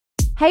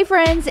Hey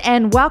friends,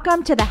 and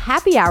welcome to the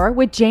Happy Hour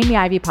with Jamie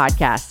Ivey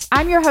podcast.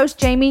 I'm your host,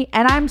 Jamie,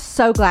 and I'm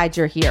so glad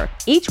you're here.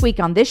 Each week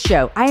on this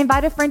show, I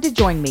invite a friend to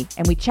join me,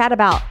 and we chat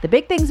about the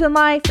big things in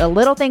life, the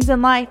little things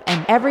in life,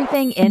 and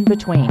everything in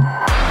between.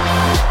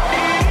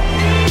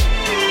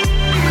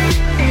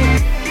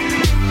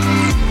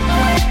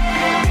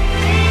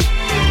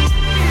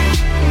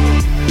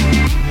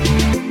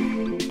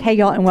 Hey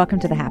y'all, and welcome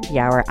to the Happy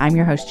Hour. I'm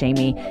your host,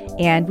 Jamie,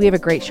 and we have a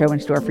great show in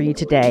store for you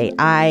today.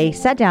 I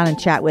sat down and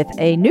chat with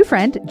a new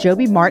friend,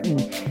 Joby Martin.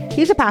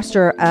 He's a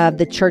pastor of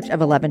the Church of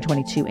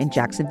 1122 in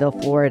Jacksonville,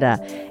 Florida,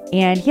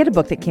 and he had a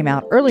book that came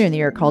out earlier in the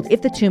year called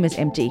If the Tomb is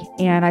Empty.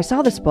 And I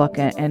saw this book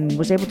and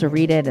was able to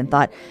read it and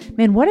thought,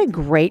 man, what a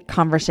great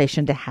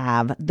conversation to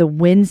have the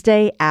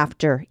Wednesday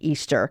after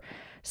Easter.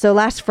 So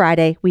last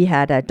Friday, we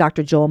had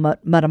Dr. Joel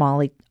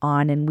Martin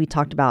on, and we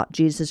talked about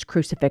Jesus'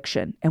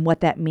 crucifixion and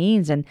what that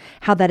means and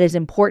how that is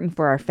important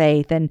for our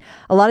faith. And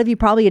a lot of you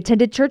probably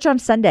attended church on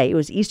Sunday. It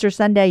was Easter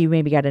Sunday. You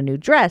maybe got a new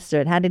dress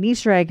or had an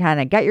Easter egg, kind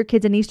of got your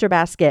kids an Easter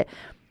basket.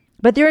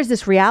 But there is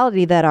this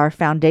reality that our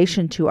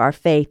foundation to our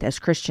faith as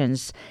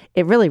Christians,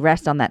 it really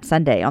rests on that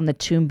Sunday, on the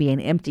tomb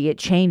being empty. It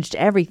changed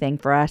everything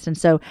for us. And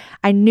so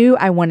I knew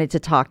I wanted to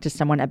talk to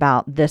someone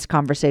about this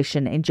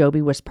conversation, and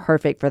Joby was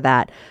perfect for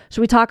that.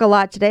 So we talk a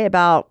lot today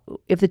about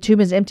if the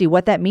tomb is empty,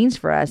 what that means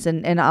for us.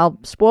 And I'll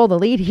spoil the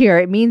lead here.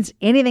 It means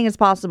anything is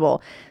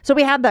possible. So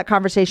we have that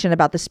conversation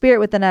about the Spirit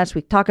within us.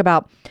 We talk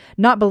about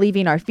not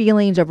believing our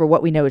feelings over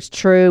what we know is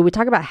true. We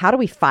talk about how do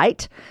we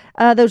fight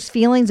those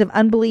feelings of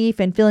unbelief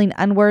and feeling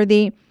unworthy.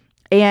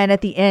 And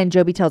at the end,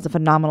 Joby tells a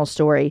phenomenal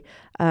story,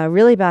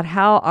 really about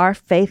how our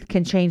faith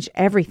can change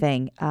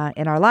everything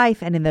in our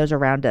life and in those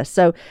around us.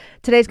 So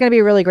today's going to be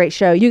a really great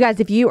show. You guys,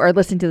 if you are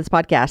listening to this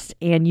podcast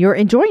and you're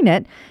enjoying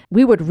it,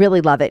 we would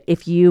really love it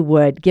if you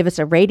would give us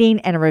a rating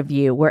and a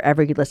review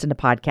wherever you listen to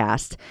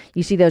podcasts.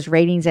 You see those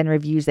ratings and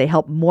reviews, they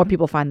help more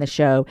people find the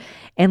show.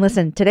 And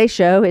listen, today's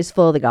show is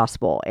full of the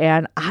gospel.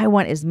 And I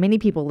want as many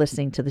people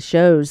listening to the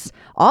shows,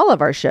 all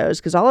of our shows,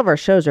 because all of our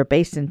shows are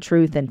based in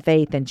truth and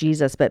faith and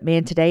Jesus. But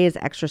man, today is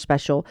extra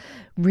special,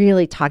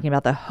 really talking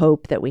about the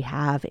hope that we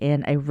have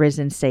in a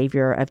risen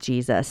Savior of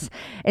Jesus.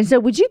 And so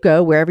would you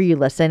go wherever you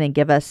listen and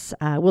give us,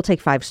 we'll take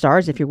 5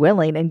 stars if you're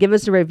willing, and give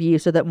us a review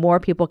so that more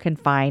people can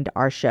find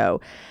our show.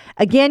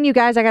 Again, you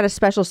guys, I got a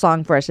special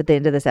song for us at the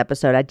end of this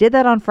episode. I did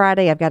that on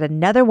Friday. I've got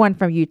another one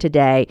from you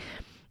today.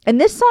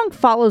 And this song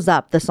follows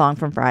up the song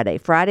from Friday.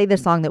 Friday, the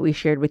song that we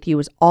shared with you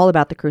was all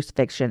about the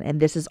crucifixion. And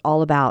this is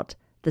all about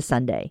the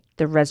Sunday,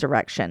 the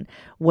resurrection,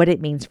 what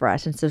it means for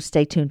us. And so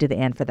stay tuned to the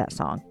end for that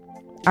song.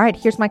 All right,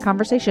 here's my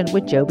conversation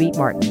with Joby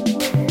Martin.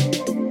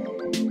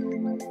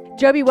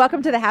 Joby,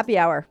 welcome to the Happy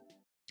Hour.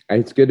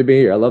 It's good to be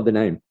here. I love the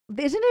name.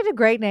 Isn't it a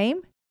great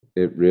name?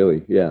 It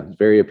really, yeah, it's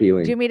very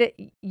appealing.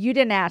 You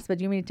didn't ask, but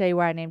do you want me to tell you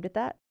why I named it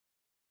that?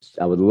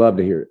 I would love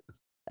to hear it.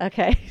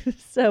 Okay,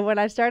 so when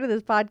I started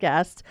this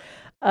podcast,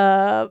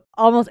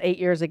 almost 8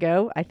 years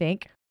ago, I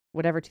think,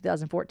 whatever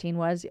 2014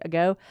 was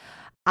ago,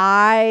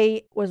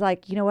 I was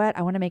like, you know what?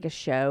 I want to make a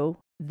show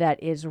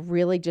that is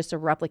really just a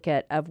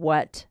replicate of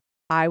what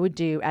I would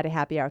do at a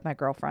happy hour with my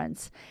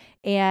girlfriends.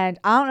 And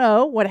I don't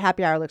know what a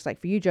happy hour looks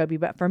like for you, Joby,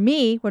 but for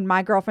me, when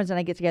my girlfriends and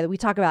I get together, we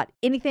talk about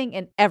anything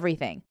and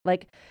everything,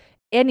 like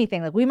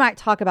anything. Like we might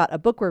talk about a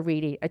book we're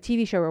reading, a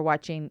TV show we're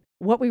watching,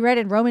 what we read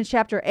in Romans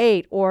chapter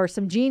 8, or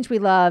some jeans we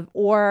love,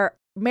 or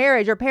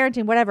marriage or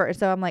parenting, whatever. And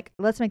so I'm like,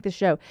 let's make this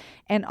show.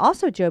 And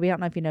also, Joby, I don't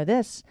know if you know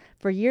this,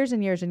 for years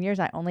and years and years,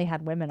 I only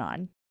had women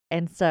on.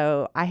 And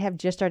so I have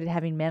just started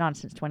having men on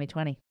since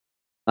 2020.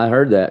 I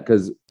heard that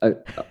because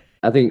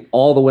I think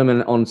all the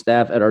women on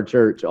staff at our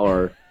church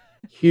are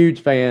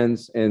huge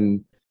fans,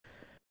 and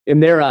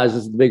in their eyes,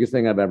 this is the biggest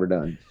thing I've ever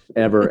done,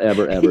 ever.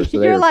 So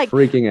they're like,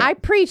 freaking out. I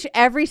preach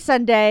every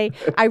Sunday.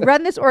 I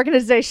run this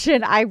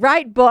organization. I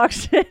write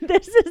books.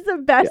 This is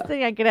the best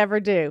thing I could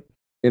ever do.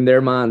 In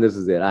their mind, this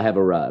is it. I have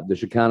arrived. The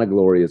Shekinah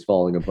glory is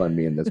falling upon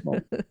me in this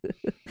moment.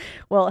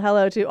 Well,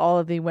 hello to all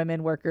of the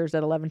women workers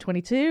at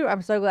 1122.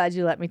 I'm so glad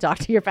you let me talk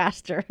to your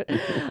pastor.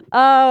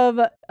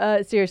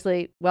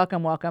 Seriously,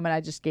 welcome. And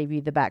I just gave you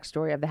the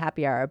backstory of the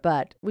happy hour,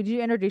 but would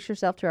you introduce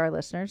yourself to our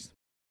listeners?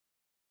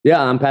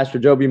 Yeah, I'm Pastor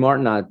Joby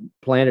Martin. I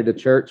planted a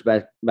church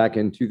back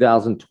in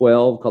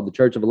 2012 called the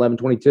Church of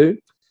 1122.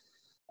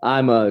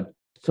 I'm a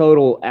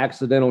total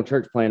accidental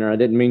church planner. I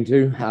didn't mean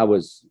to. I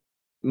was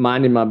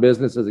minding my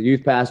business as a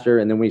youth pastor,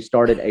 and then we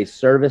started a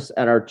service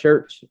at our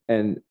church,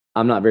 and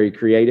I'm not very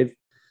creative,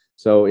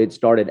 so it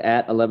started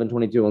at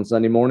 1122 on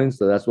Sunday mornings,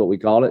 so that's what we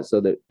called it, so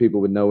that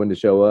people would know when to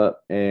show up.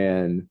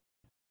 And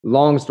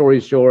long story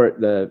short,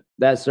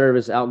 that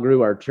service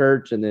outgrew our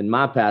church, and then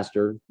my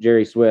pastor,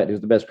 Jerry Sweat,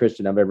 who's the best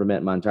Christian I've ever met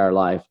in my entire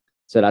life,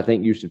 said, I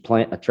think you should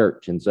plant a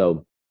church. And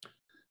so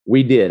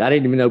we did. I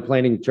didn't even know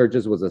planting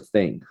churches was a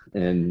thing,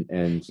 and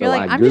so you're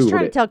like, I'm just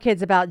trying to tell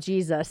kids about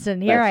Jesus,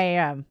 and here I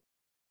am.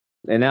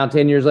 And now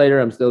 10 years later,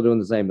 I'm still doing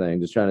the same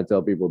thing, just trying to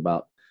tell people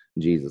about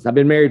Jesus. I've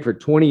been married for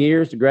 20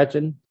 years to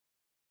Gretchen,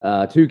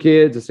 2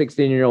 kids, a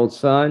 16-year-old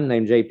son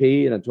named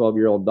JP and a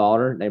 12-year-old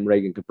daughter named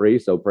Reagan Capri.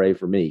 So pray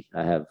for me.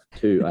 I have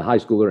 2, a high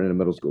schooler and a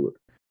middle schooler.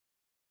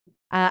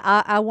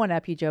 I one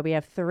up you, Joby. I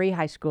have 3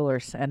 high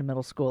schoolers and a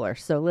middle schooler.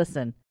 So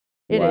listen,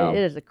 it Wow.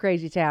 is a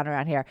crazy town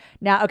around here.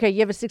 Now, okay, you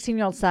have a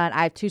 16-year-old son.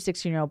 I have 2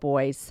 16-year-old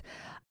boys.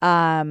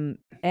 And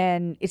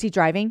is he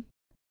driving?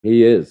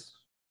 He is.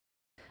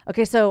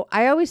 Okay, so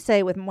I always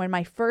say when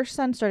my first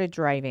son started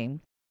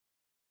driving,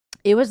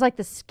 it was like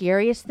the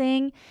scariest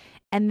thing.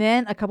 And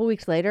then a couple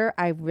weeks later,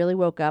 I really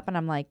woke up and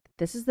I'm like,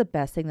 this is the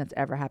best thing that's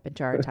ever happened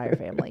to our entire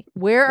family.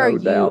 Where are No you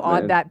doubt, on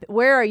man. that?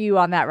 Where are you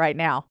on that right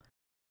now?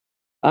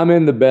 I'm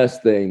in the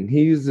best thing.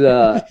 He's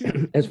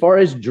as far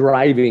as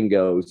driving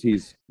goes,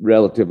 he's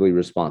relatively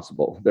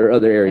responsible. There are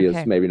other areas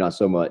Okay. maybe not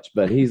so much,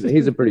 but he's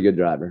a pretty good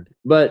driver.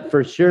 But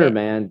for sure, Okay.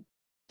 man,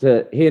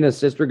 he and his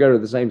sister go to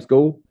the same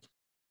school.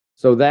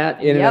 So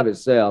that in and of Yep.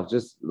 itself,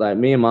 just like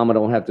me and mama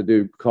don't have to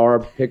do car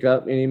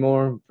pickup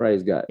anymore.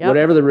 Praise God. Yep.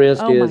 Whatever the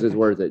risk Oh my is gosh.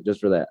 worth it just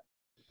for that.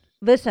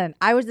 Listen,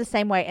 I was the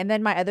same way. And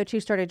then my other 2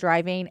 started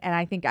driving, and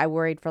I think I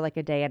worried for like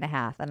a day and a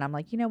half. And I'm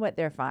like, you know what?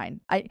 They're fine.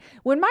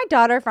 When my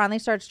daughter finally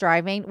starts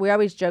driving, we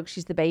always joke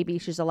she's the baby.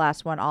 She's the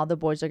last one. All the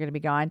boys are going to be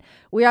gone.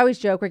 We always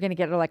joke we're going to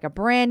get her like a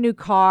brand new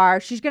car.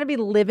 She's going to be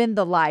living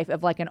the life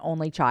of like an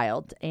only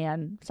child.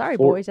 And sorry,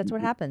 For boys, that's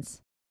what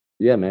happens.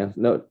 Yeah, man.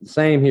 No,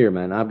 same here,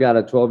 man. I've got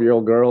a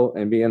 12-year-old girl,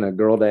 and being a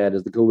girl dad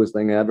is the coolest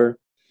thing ever.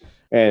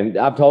 And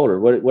I've told her,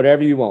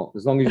 whatever you want,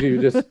 as long as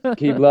you just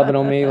keep loving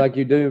on me like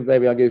you do,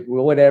 baby, I'll give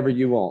whatever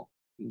you want.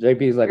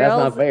 JP's like, that's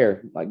not Girls,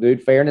 fair. Like,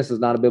 dude, fairness is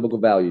not a biblical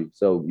value.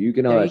 So you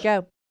can there you hush,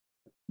 go.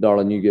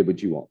 darling, you get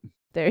what you want.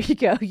 There you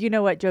go. You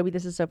know what, Joby?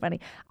 This is so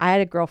funny. I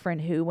had a girlfriend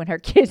who, when her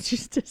kids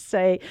used to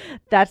say,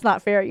 that's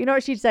not fair, you know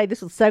what she'd say?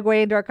 This will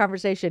segue into our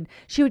conversation.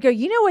 She would go,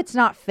 you know what's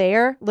not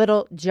fair,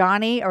 little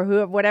Johnny, or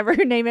whoever, whatever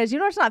her name is? You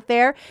know what's not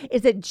fair?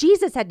 Is that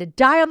Jesus had to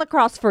die on the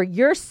cross for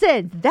your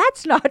sins.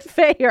 That's not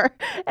fair.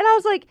 And I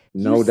was like,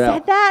 you No said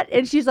doubt. that?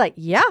 And she's like,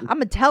 yeah, I'm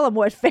going to tell him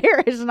what fair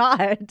is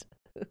not.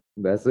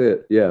 That's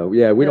it. Yeah.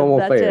 Yeah. We don't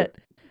want That's fair. it.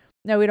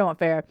 No, we don't want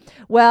fair.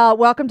 Well,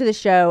 welcome to the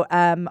show.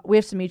 We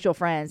have some mutual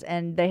friends,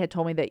 and they had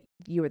told me that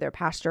you were their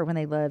pastor when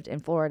they lived in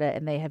Florida,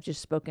 and they have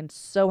just spoken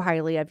so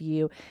highly of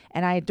you,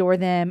 and I adore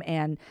them.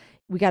 And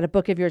we got a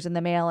book of yours in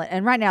the mail.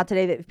 And right now,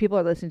 today, that if people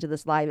are listening to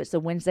this live, it's the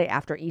Wednesday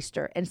after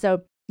Easter. And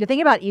so the thing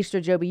about Easter,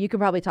 Joby, you can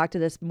probably talk to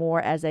this more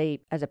as a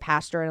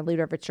pastor and a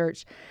leader of a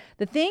church.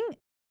 The thing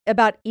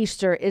about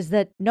Easter is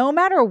that no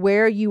matter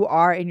where you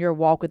are in your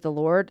walk with the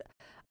Lord,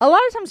 a lot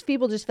of times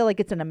people just feel like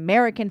it's an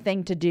American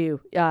thing to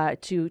do,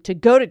 to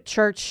go to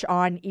church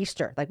on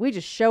Easter. Like we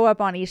just show up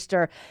on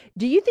Easter.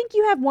 Do you think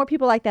you have more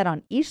people like that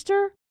on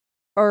Easter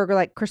or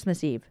like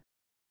Christmas Eve?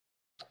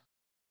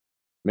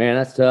 Man,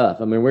 that's tough.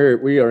 I mean,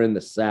 we are in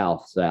the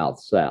South.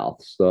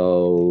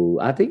 So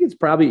I think it's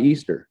probably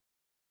Easter.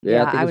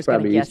 Yeah, I think I it's was going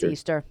to probably guess Easter.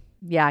 Easter.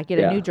 Yeah, get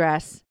a new Yeah.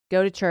 dress,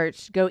 go to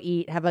church, go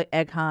eat, have an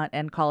egg hunt,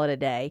 and call it a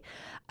day.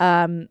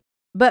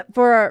 But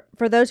for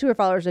those who are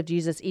followers of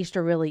Jesus,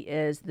 Easter really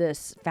is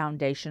this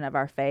foundation of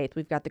our faith.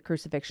 We've got the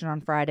crucifixion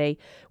on Friday,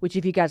 which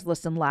if you guys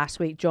listened last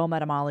week, Joel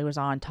Metamali was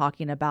on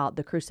talking about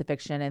the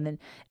crucifixion,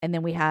 and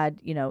then we had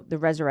the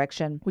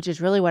resurrection, which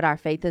is really what our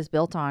faith is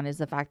built on, is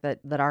the fact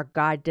that our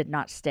God did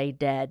not stay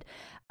dead.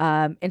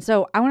 And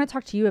so I want to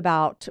talk to you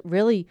about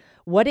really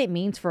what it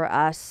means for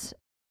us.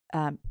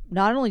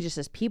 Not only just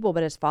as people,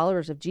 but as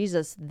followers of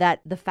Jesus,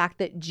 that the fact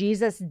that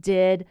Jesus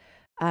did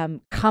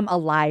come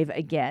alive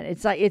again.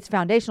 It's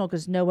foundational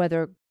because no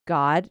other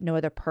God, no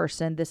other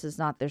person, this is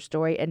not their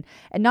story. And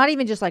not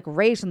even just like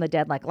raised from the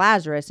dead like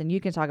Lazarus, and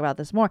you can talk about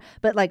this more,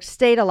 but like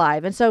stayed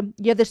alive. And so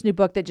you have this new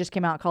book that just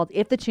came out called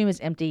If the Tomb is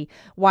Empty,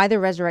 Why the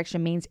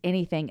Resurrection Means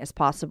Anything is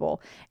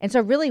Possible. And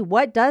so really,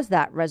 what does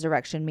that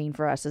resurrection mean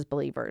for us as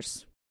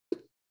believers?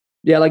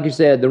 Yeah, like you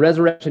said, the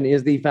resurrection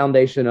is the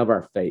foundation of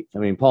our faith. I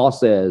mean, Paul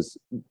says,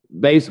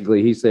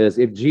 basically, he says,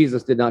 if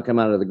Jesus did not come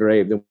out of the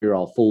grave, then we're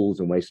all fools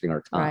and wasting our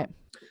time. Right.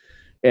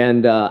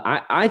 And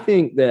I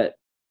think that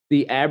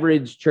the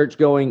average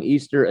church-going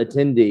Easter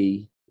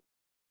attendee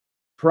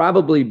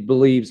probably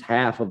believes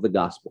half of the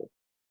gospel.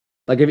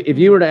 Like if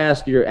you were to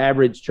ask your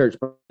average church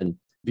person,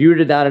 if you were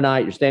to die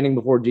tonight, you're standing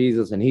before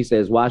Jesus and he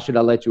says, why should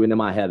I let you into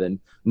my heaven?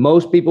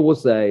 Most people will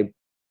say,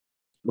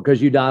 because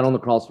you died on the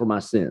cross for my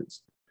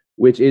sins,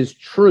 which is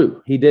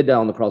true. He did die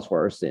on the cross for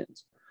our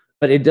sins.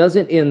 But it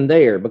doesn't end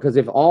there, because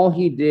if all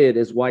he did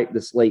is wipe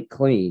the slate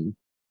clean,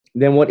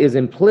 then what is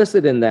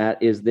implicit in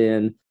that is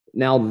then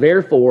now,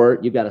 therefore,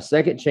 you've got a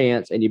second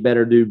chance and you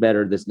better do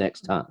better this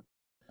next time.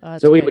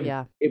 So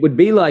it would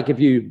be like if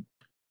you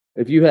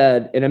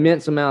had an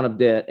immense amount of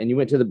debt and you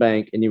went to the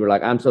bank and you were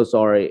like, I'm so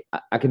sorry,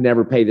 I can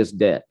never pay this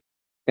debt.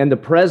 And the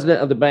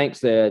president of the bank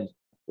said,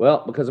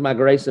 well, because of my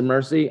grace and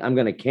mercy, I'm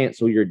going to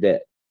cancel your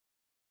debt.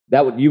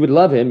 You would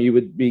love him. You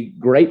would be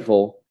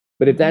grateful.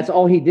 But if that's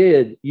all he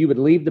did, you would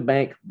leave the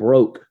bank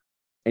broke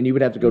and you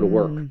would have to go to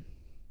work.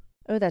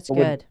 Oh, that's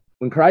good.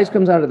 When Christ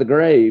comes out of the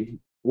grave,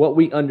 what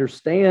we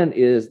understand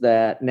is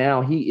that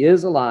now he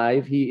is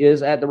alive. He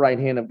is at the right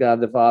hand of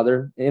God the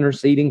Father,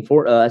 interceding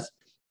for us.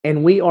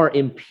 And we are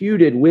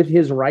imputed with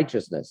his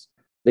righteousness,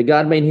 that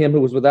God made him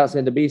who was without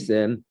sin to be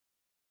sin,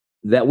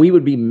 that we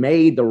would be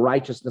made the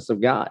righteousness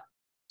of God.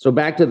 So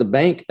back to the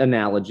bank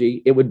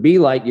analogy, it would be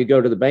like you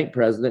go to the bank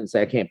president and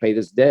say, I can't pay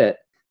this debt.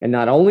 And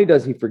not only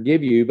does he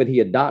forgive you, but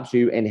he adopts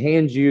you and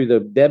hands you the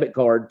debit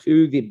card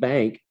to the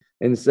bank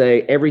and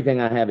say,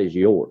 everything I have is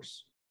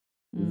yours.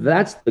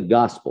 That's the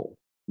gospel,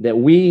 that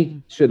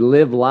we should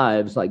live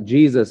lives like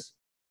Jesus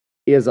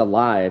is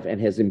alive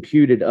and has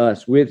imputed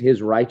us with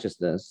his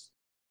righteousness.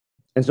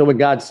 And so when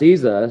God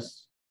sees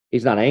us,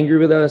 he's not angry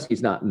with us.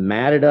 He's not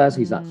mad at us.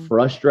 He's not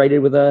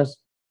frustrated with us.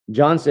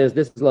 John says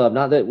this is love,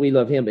 not that we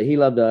love him, but he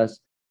loved us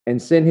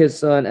and sent his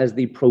son as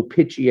the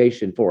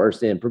propitiation for our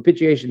sin.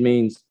 Propitiation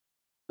means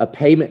a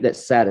payment that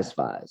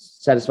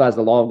satisfies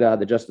the law of God,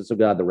 the justice of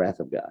God, the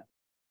wrath of God.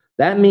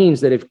 That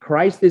means that if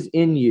Christ is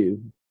in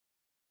you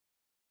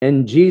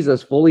and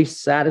Jesus fully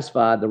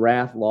satisfied the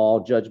wrath,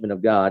 law, judgment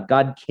of God,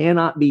 God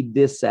cannot be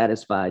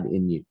dissatisfied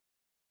in you.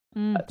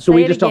 So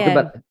we just talked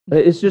about,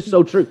 it's just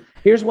so true.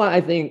 Here's why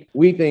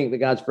we think that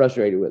God's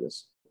frustrated with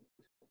us.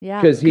 Yeah.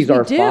 Because he's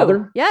our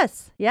father.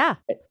 Yes. Yeah.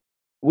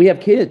 We have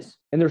kids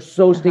and they're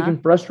so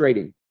stinking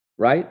frustrating.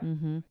 Right.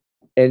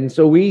 And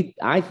so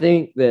I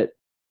think that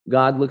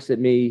God looks at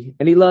me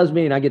and he loves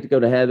me and I get to go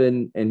to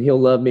heaven and he'll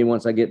love me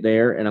once I get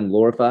there and I'm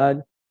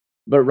glorified.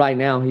 But right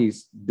now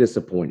he's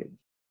disappointed.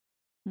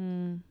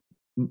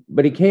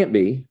 But he can't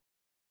be,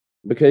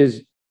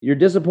 because you're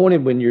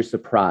disappointed when you're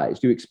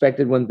surprised. You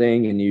expected one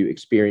thing and you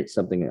experienced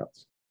something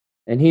else.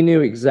 And he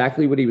knew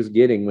exactly what he was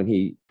getting when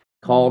he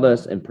called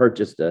us and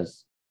purchased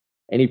us.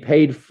 And he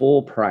paid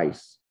full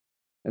price.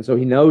 And so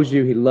he knows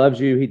you, he loves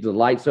you, he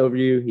delights over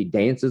you, he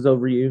dances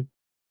over you.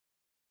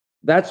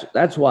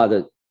 That's why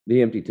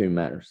the empty tomb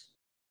matters.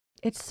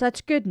 It's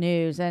such good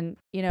news. And,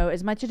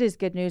 as much as it is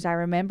good news, I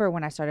remember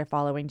when I started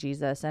following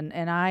Jesus and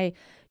I,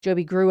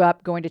 Joby, grew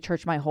up going to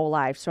church my whole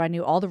life. So I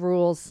knew all the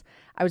rules.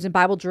 I was in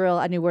Bible drill.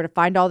 I knew where to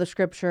find all the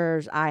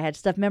scriptures. I had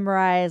stuff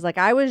memorized. Like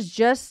I was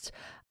just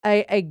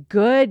a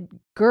good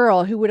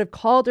girl who would have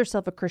called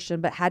herself a Christian,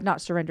 but had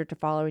not surrendered to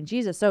following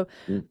Jesus. So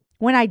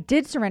when I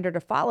did surrender to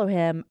follow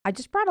him, I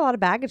just brought a lot of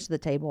baggage to the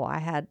table. I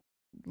had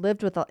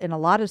lived in a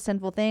lot of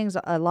sinful things,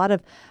 a lot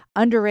of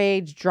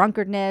underage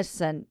drunkenness,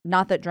 and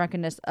not that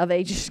drunkenness of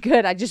age is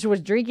good. I just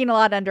was drinking a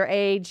lot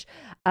underage,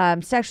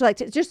 sexual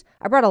activity.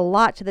 I brought a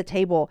lot to the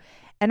table.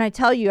 And I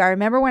tell you, I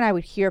remember when I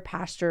would hear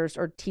pastors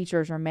or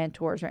teachers or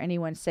mentors or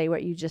anyone say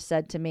what you just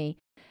said to me,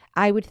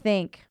 I would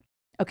think,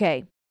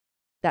 okay,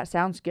 that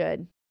sounds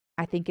good.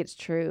 I think it's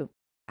true.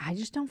 I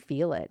just don't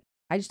feel it.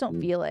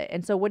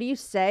 And so what do you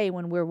say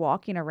when we're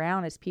walking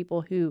around as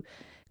people who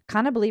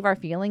kind of believe our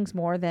feelings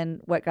more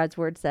than what God's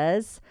word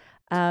says?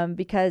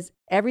 Because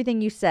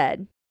everything you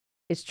said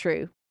is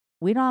true.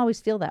 We don't always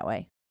feel that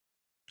way.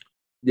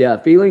 Yeah,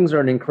 feelings are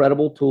an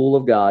incredible tool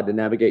of God to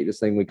navigate this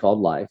thing we call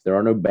life. There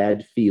are no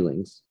bad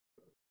feelings.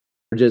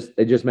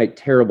 They just make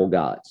terrible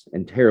gods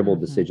and terrible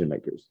decision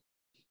makers.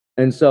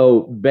 And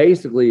so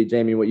basically,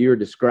 Jamie, what you're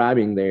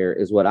describing there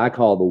is what I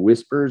call the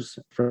whispers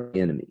from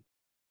the enemy.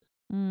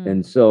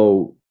 And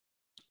so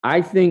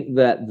I think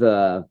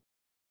that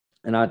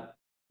and I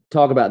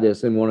talk about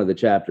this in one of the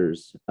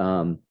chapters,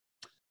 the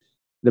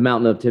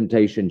Mountain of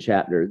Temptation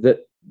chapter,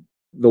 that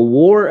the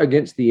war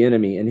against the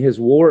enemy and his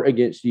war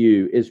against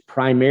you is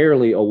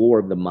primarily a war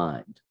of the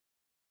mind,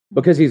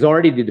 because he's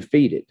already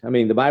defeated. I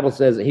mean, the Bible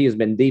says that he has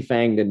been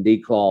defanged and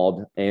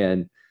declawed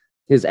and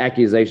his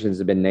accusations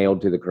have been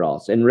nailed to the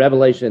cross. In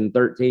Revelation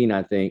 13,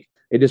 I think,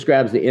 it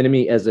describes the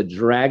enemy as a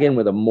dragon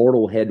with a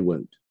mortal head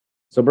wound.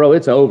 So, bro,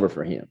 it's over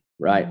for him,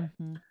 right?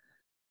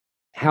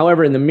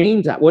 However, in the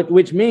meantime,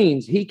 which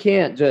means he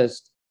can't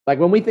just, like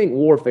when we think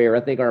warfare,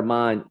 I think our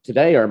mind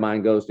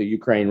goes to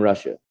Ukraine,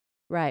 Russia.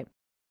 Right.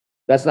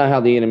 That's not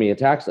how the enemy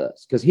attacks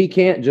us, because he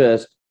can't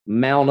just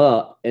mount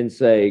up and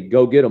say,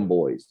 go get them,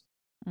 boys,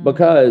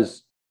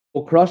 because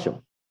we'll crush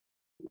them.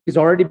 He's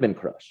already been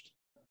crushed.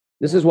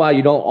 This is why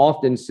you don't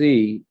often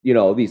see,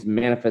 these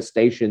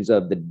manifestations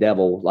of the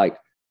devil, like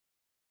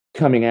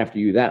coming after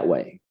you that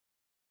way.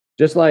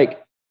 Just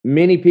like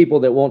many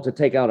people that want to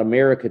take out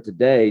America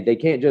today, they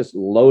can't just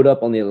load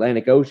up on the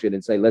Atlantic Ocean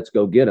and say, let's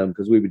go get them,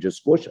 because we would just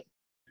squish them.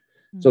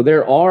 So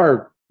there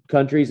are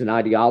countries and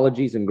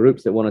ideologies and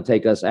groups that want to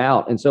take us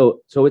out. And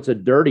so it's a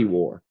dirty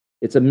war.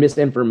 It's a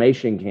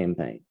misinformation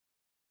campaign.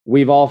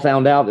 We've all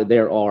found out that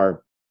there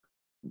are,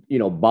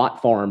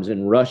 bot farms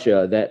in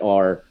Russia that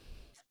are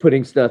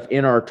putting stuff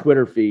in our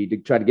Twitter feed to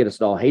try to get us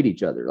to all hate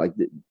each other. Like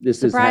this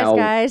Surprise, is how,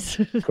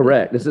 guys.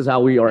 correct. This is how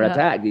we are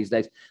attacked these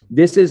days.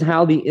 This is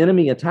how the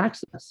enemy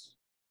attacks us.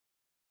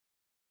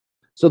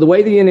 So the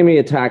way the enemy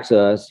attacks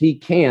us, he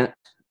can't,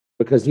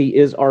 because he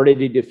is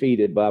already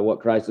defeated by what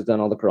Christ has done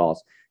on the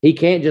cross. He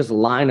can't just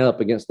line up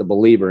against the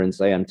believer and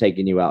say, I'm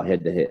taking you out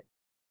head to head.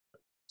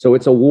 So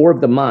it's a war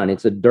of the mind.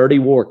 It's a dirty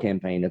war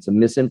campaign. It's a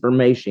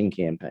misinformation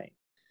campaign.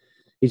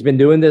 He's been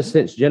doing this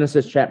since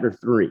Genesis chapter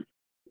 3.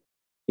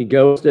 He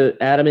goes to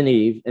Adam and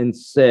Eve and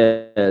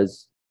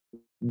says,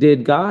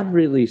 did God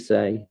really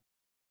say?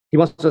 He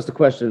wants us to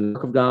question the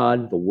work of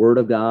God, the word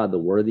of God, the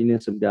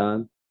worthiness of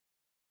God.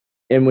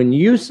 And when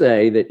you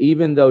say that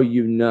even though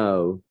you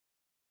know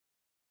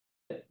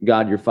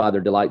God, your Father,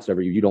 delights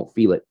over you, you don't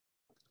feel it.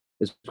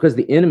 It's because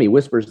the enemy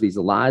whispers these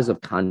lies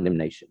of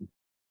condemnation.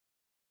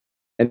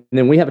 And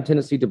then we have a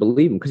tendency to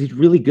believe him because he's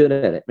really good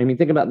at it. I mean,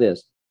 think about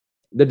this.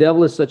 The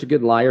devil is such a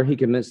good liar, he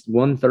convinced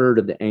 1/3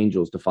 of the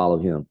angels to follow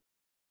him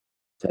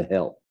to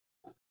hell.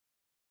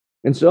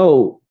 And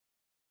so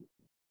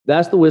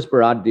that's the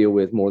whisper I deal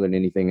with more than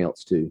anything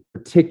else, too,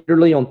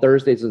 particularly on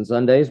Thursdays and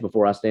Sundays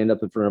before I stand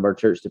up in front of our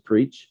church to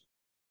preach.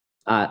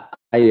 I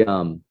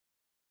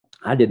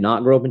did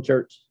not grow up in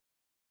church,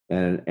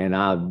 and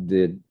I've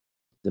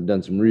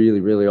done some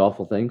really, really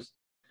awful things.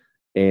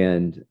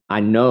 And I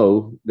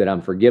know that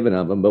I'm forgiven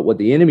of them. But what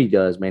the enemy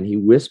does, man, he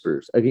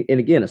whispers. And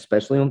again,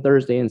 especially on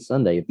Thursday and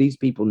Sunday, if these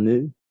people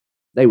knew,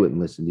 they wouldn't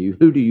listen to you.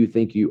 Who do you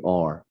think you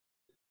are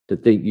to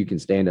think you can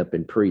stand up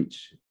and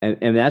preach?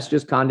 And that's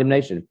just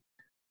condemnation.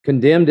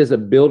 Condemned is a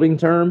building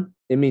term.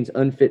 It means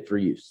unfit for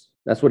use.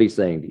 That's what he's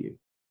saying to you.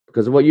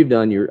 Because of what you've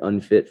done, you're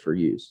unfit for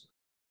use.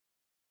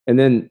 And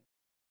then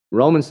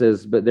Romans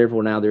says, but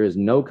therefore now there is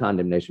no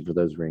condemnation for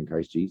those who are in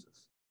Christ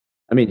Jesus.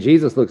 I mean,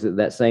 Jesus looks at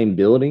that same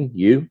building,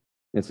 you,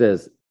 and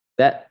says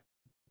that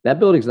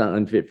building's not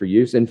unfit for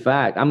use. In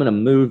fact, I'm going to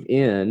move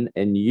in,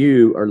 and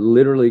you are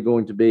literally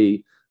going to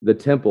be the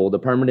temple, the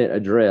permanent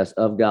address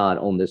of God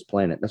on this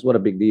planet. That's what a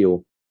big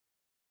deal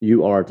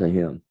you are to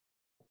him.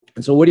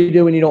 And so what do you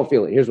do when you don't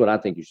feel it? Here's what I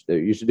think you should do.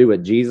 You should do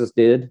what Jesus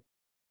did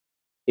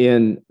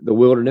in the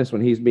wilderness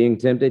when he's being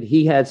tempted.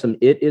 He had some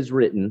it is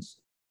writtens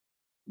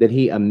that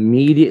he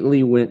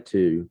immediately went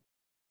to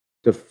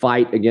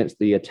fight against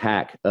the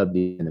attack of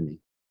the enemy.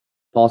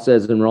 Paul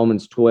says in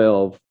Romans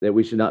 12 that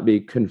we should not be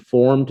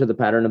conformed to the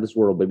pattern of this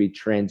world, but be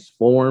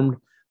transformed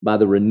by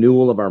the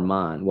renewal of our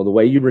mind. Well, the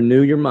way you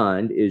renew your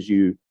mind is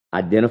you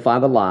identify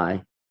the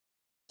lie,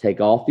 take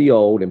off the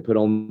old, and put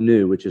on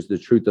new, which is the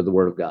truth of the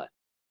word of God.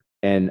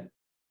 And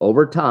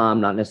over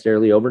time, not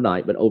necessarily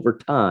overnight, but over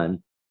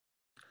time,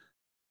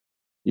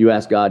 you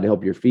ask God to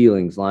help your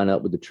feelings line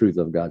up with the truth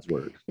of God's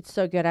word. It's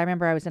so good. I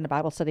remember I was in a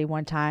Bible study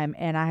one time,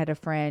 and I had a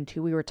friend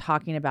who we were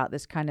talking about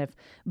this kind of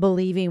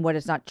believing what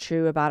is not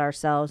true about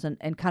ourselves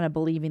and kind of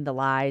believing the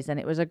lies. And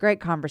it was a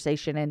great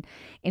conversation. And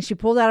she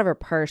pulled out of her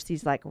purse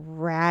these like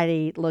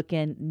ratty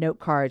looking note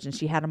cards, and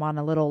she had them on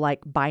a little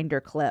like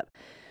binder clip.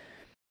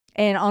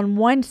 And on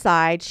one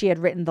side, she had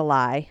written the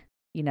lie,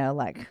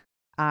 like,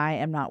 I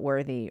am not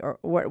worthy, or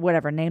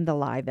whatever, name the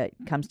lie that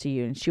comes to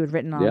you. And she had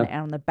written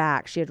on the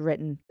back, she had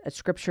written a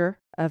scripture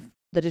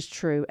that is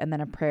true, and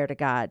then a prayer to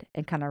God,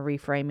 and kind of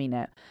reframing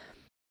it.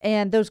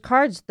 And those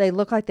cards, they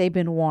look like they've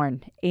been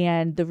worn.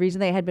 And the reason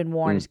they had been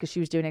worn is because she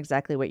was doing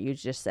exactly what you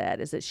just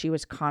said, is that she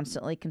was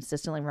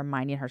consistently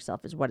reminding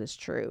herself is what is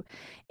true.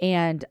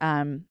 And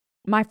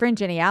my friend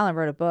Jenny Allen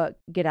wrote a book,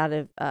 Get Out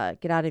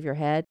of Your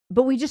Head.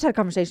 But we just had a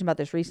conversation about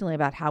this recently,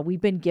 about how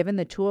we've been given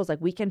the tools, like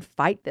we can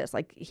fight this.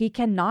 Like he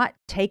cannot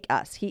take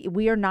us.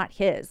 We are not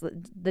his.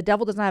 The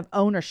devil does not have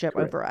ownership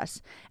over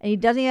us. And he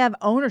doesn't even have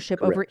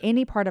ownership over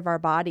any part of our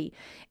body.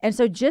 And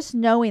so just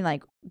knowing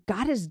like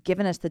God has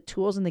given us the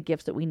tools and the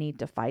gifts that we need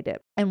to fight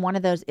it. And one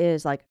of those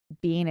is like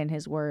being in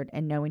his word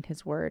and knowing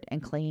his word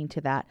and clinging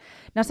to that.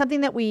 Now,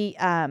 something that we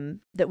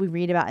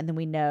read about and then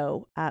we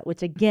know,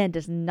 which again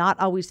does not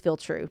always feel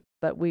true,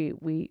 but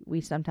we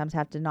sometimes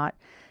have to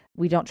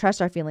we don't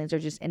trust our feelings. They're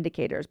just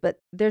indicators. But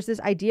there's this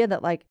idea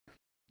that, like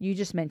you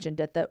just mentioned,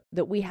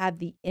 that we have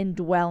the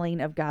indwelling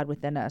of God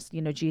within us.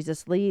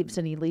 Jesus leaves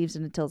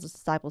and tells his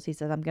disciples, he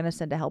says, I'm going to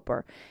send a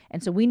helper.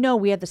 And so we know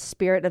we have the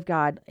Spirit of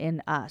God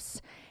in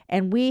us.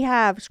 And we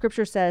have,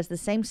 scripture says, the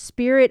same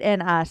Spirit in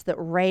us that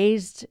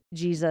raised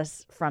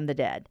Jesus from the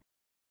dead.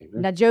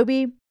 Amen. Now,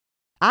 Joby,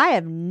 I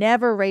have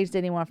never raised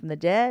anyone from the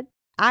dead.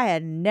 I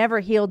had never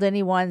healed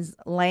anyone's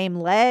lame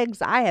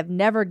legs. I have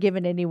never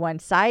given anyone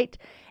sight.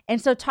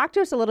 And so talk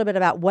to us a little bit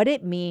about what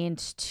it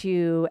means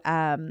to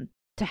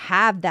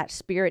have that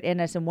Spirit in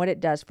us and what it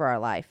does for our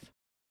life.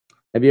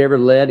 Have you ever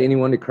led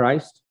anyone to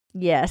Christ?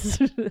 Yes.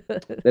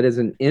 That is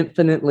an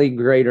infinitely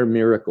greater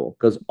miracle,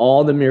 because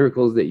all the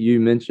miracles that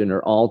you mentioned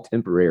are all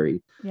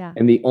temporary. Yeah.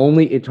 And the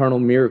only eternal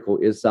miracle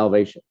is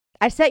salvation.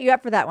 I set you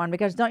up for that one,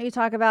 because don't you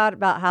talk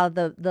about how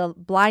the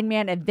blind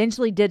man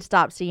eventually did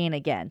stop seeing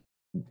again?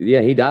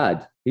 Yeah, he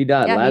died.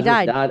 Yeah,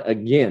 Lazarus died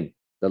again.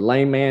 The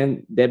lame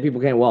man, dead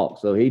people can't walk.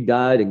 So he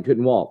died and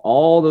couldn't walk.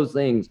 All those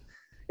things.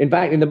 In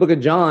fact, in the book of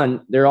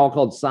John, they're all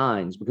called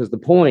signs, because the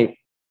point,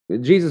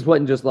 Jesus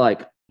wasn't just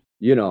like,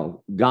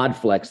 God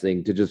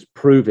flexing to just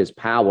prove his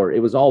power.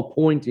 It was all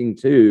pointing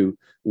to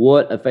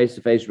what a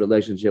face-to-face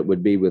relationship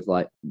would be with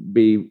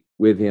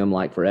him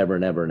like forever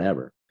and ever and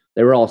ever.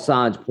 They were all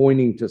signs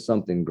pointing to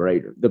something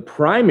greater. The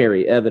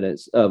primary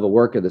evidence of a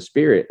work of the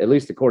Spirit, at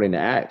least according to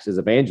Acts, is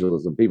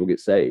evangelism. People get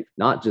saved,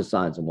 not just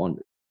signs and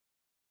wonders.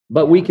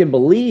 But we can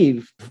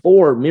believe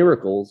for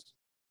miracles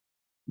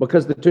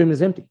because the tomb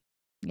is empty.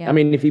 Yeah. I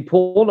mean, if he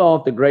pulled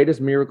off the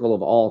greatest miracle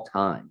of all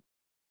time,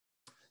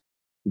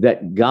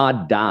 that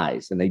God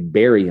dies and they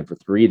bury him for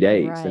 3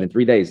 days, right, and then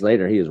 3 days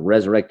later he is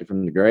resurrected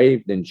from the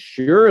grave, then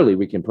surely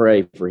we can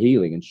pray for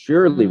healing, and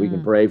surely we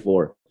can pray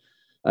for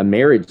a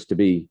marriage to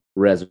be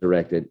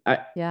resurrected.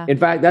 In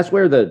fact, that's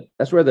where the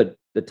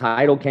the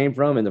title came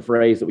from and the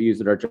phrase that we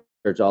use at our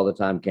church all the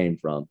time came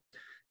from.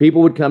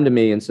 People would come to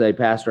me and say,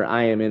 Pastor,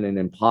 I am in an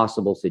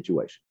impossible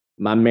situation.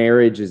 My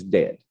marriage is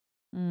dead.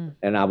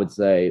 And I would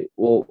say,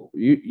 well,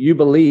 you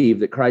believe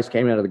that Christ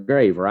came out of the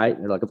grave, right?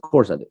 And they're like, of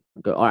course I do.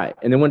 I go, all right.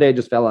 And then one day it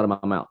just fell out of my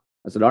mouth.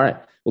 I said, all right,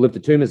 well, if the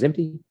tomb is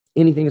empty,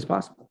 anything is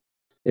possible.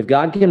 If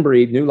God can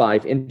breathe new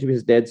life into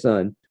his dead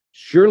son,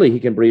 surely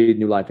he can breathe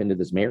new life into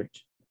this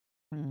marriage.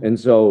 And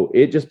so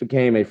it just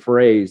became a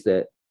phrase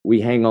that we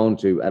hang on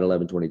to at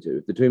 1122.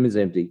 If the tomb is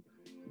empty,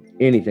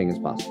 anything is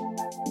possible.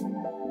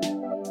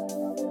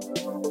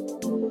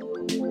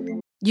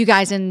 You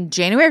guys, in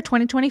January of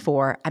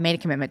 2024, I made a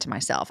commitment to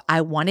myself. I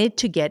wanted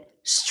to get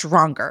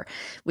stronger,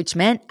 which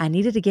meant I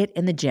needed to get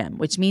in the gym,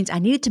 which means I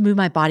needed to move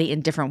my body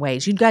in different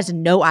ways. You guys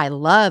know I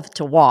love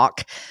to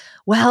walk.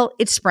 Well,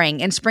 it's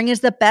spring, and spring is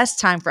the best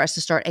time for us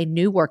to start a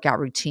new workout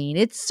routine.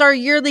 It's our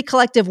yearly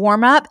collective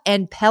warm-up,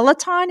 and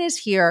Peloton is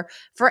here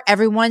for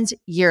everyone's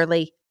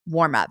yearly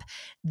warm-up.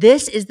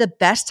 This is the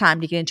best time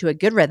to get into a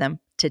good rhythm,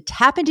 to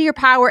tap into your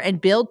power and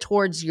build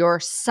towards your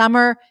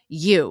summer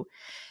you.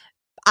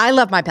 I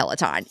love my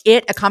Peloton.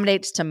 It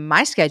accommodates to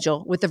my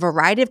schedule with a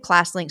variety of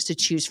class links to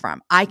choose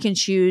from. I can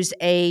choose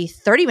a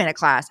 30-minute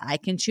class. I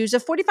can choose a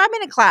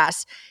 45-minute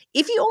class.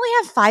 If you only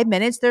have 5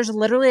 minutes, there's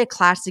literally a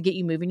class to get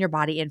you moving your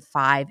body in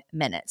 5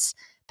 minutes.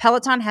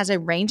 Peloton has a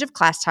range of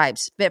class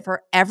types fit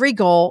for every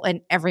goal and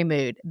every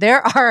mood.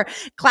 There are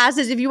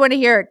classes if you want to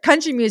hear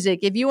country music,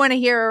 if you want to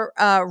hear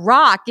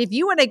rock, if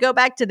you want to go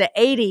back to the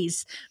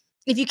 80s.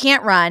 If you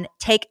can't run,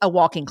 take a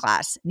walking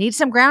class. Need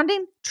some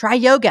grounding? Try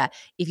yoga.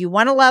 If you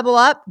want to level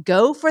up,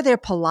 go for their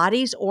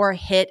Pilates or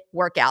HIIT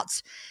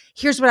workouts.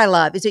 Here's what I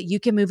love is that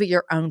you can move at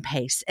your own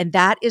pace. And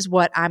that is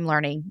what I'm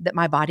learning that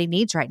my body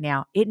needs right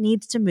now. It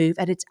needs to move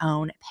at its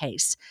own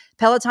pace.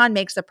 Peloton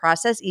makes the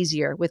process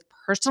easier with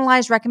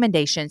personalized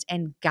recommendations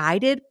and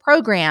guided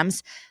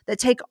programs that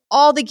take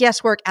all the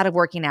guesswork out of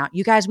working out.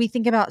 You guys, we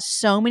think about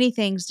so many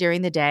things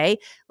during the day.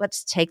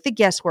 Let's take the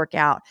guesswork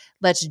out.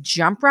 Let's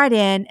jump right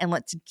in and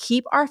let's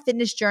keep our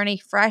fitness journey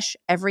fresh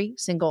every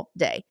single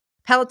day.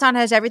 Peloton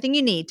has everything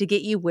you need to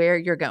get you where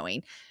you're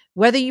going.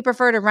 Whether you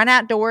prefer to run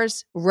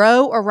outdoors,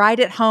 row or ride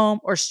at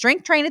home, or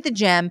strength train at the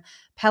gym,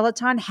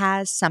 Peloton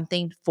has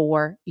something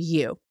for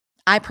you.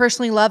 I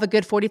personally love a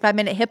good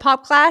 45-minute hip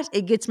hop class.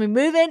 It gets me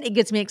moving. It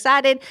gets me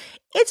excited.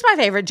 It's my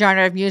favorite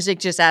genre of music.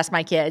 Just ask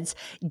my kids.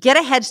 Get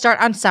a head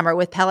start on summer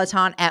with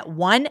Peloton at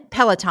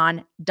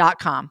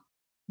onepeloton.com.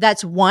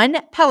 That's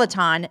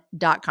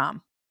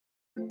onepeloton.com.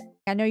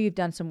 I know you've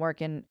done some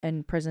work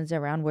in prisons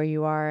around where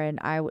you are, and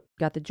I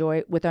got the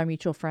joy with our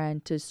mutual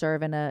friend to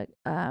serve in a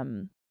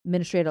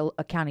administrative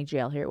a county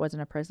jail here. It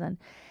wasn't a prison.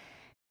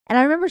 And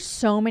I remember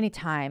so many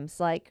times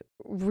like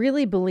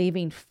really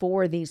believing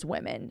for these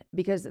women,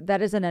 because that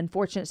is an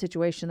unfortunate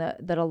situation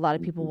that a lot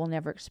of people will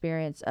never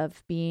experience,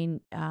 of being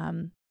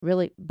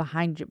really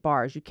behind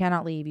bars. You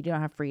cannot leave. You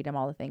don't have freedom,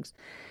 all the things.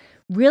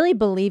 Really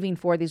believing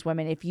for these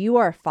women. If you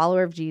are a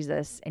follower of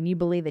Jesus and you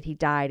believe that he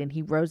died and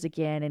he rose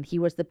again and he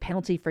was the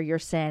penalty for your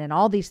sin and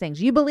all these things,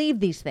 you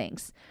believe these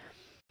things.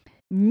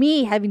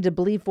 Me having to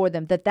believe for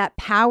them that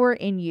power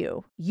in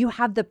you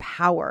have the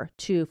power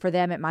to, for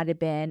them, it might have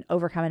been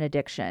overcome an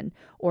addiction,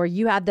 or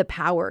you have the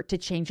power to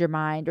change your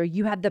mind, or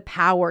you have the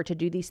power to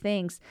do these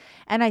things.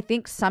 And I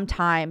think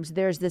sometimes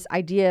there's this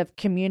idea of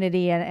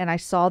community, and I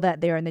saw that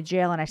there in the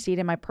jail, and I see it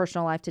in my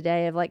personal life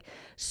today, of like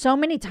so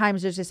many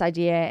times there's this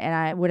idea, and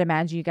I would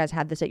imagine you guys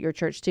have this at your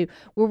church too,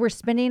 where we're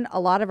spending a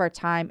lot of our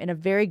time in a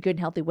very good and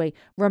healthy way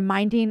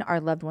reminding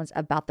our loved ones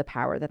about the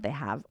power that they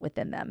have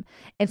within them.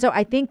 And so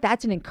I think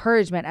that's an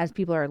encouragement as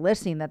people are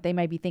listening, that they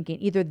might be thinking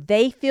either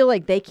they feel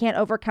like they can't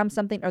overcome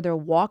something, or they're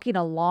walking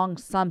along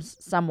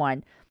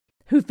someone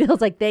who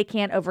feels like they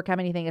can't overcome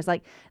anything. It's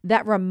like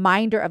that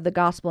reminder of the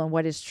gospel and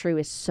what is true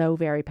is so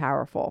very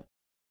powerful.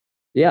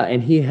 Yeah,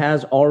 and he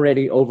has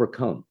already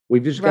overcome.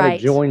 We've just got to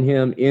join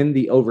him in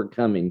the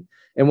overcoming.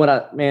 And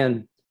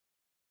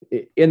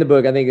in the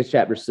book, I think it's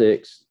chapter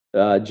 6,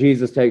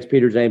 Jesus takes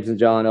Peter, James, and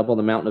John up on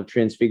the mountain of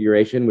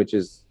transfiguration, which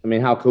is,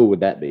 how cool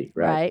would that be?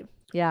 Right.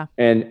 Yeah.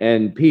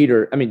 And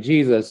Peter,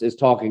 Jesus is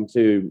talking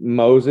to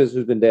Moses,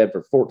 who's been dead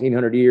for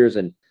 1,400 years,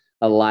 and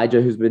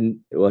Elijah, who's been,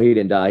 he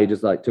didn't die. He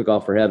just took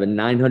off for heaven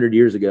 900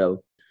 years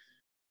ago.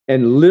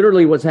 And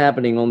literally what's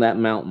happening on that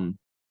mountain,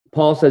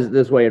 Paul says it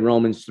this way in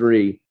Romans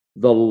 3,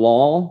 the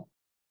law,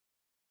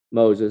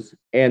 Moses,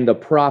 and the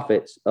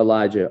prophets,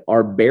 Elijah,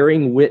 are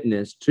bearing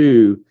witness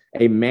to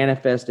a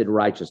manifested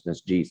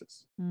righteousness,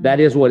 Jesus. That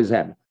is what is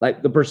happening.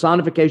 Like the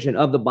personification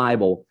of the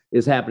Bible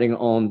is happening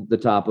on the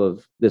top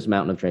of this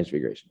mountain of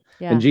transfiguration.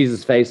 Yeah. And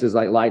Jesus' face is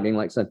like lightning,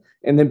 like sun.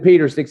 And then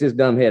Peter sticks his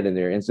dumb head in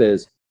there and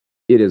says,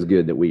 it is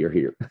good that we are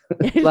here.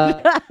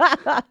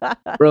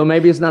 Bro,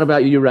 maybe it's not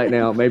about you right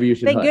now. Maybe you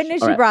should Thank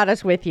goodness you brought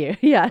us with you.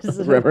 Yes.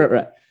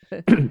 Right.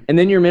 And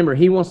then you remember,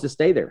 he wants to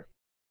stay there.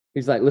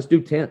 He's like, let's do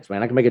tents,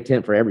 man. I can make a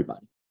tent for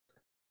everybody.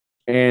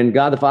 And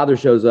God the Father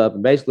shows up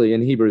and basically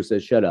in Hebrew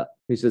says, shut up.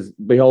 He says,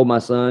 behold my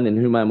son in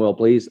whom I'm well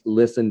pleased,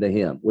 listen to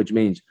him, which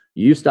means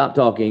you stop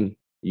talking,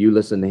 you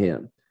listen to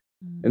him.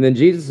 And then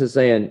Jesus is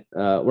saying,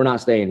 we're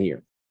not staying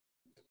here.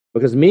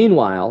 Because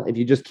meanwhile, if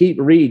you just keep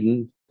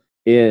reading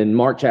in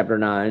Mark chapter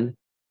 9,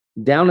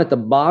 down at the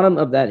bottom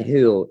of that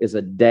hill is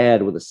a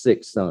dad with a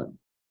sick son.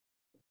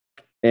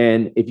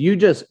 And if you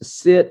just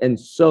sit and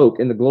soak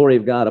in the glory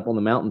of God up on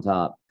the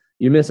mountaintop,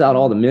 you miss out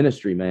all the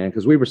ministry, man,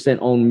 because we were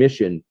sent on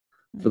mission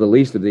for the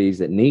least of these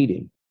that need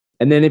him.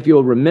 And then if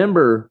you'll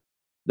remember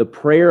the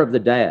prayer of the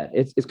dad,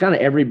 it's kind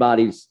of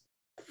everybody's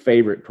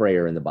favorite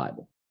prayer in the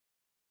Bible.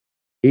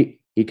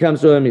 He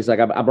comes to him, he's like,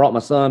 I brought my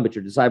son, but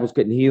your disciples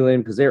couldn't heal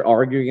him, because they're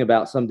arguing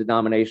about some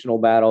denominational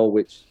battle,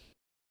 which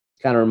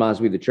kind of reminds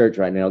me of the church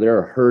right now. There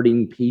are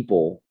hurting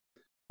people.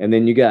 And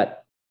then you got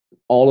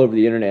all over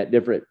the internet,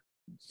 different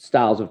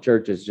styles of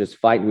churches just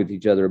fighting with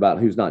each other about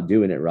who's not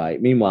doing it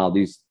right. Meanwhile,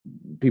 these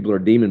people are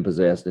demon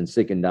possessed and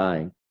sick and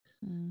dying.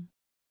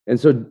 And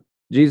so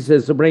Jesus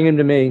says, so bring him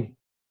to me.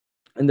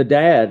 And the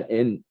dad,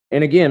 and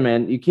again,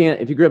 man, you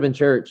can't, if you grew up in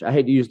church, I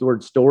hate to use the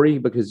word story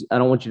because I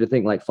don't want you to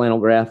think like flannel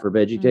graph or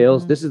Veggie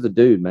Tales. This is the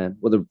dude, man,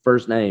 with a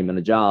first name and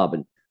a job,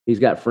 and he's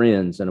got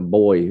friends and a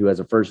boy who has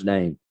a first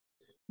name.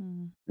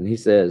 And he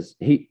says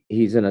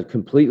he's in a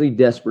completely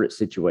desperate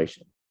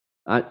situation.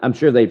 I'm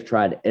sure they've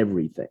tried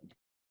everything.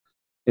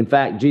 In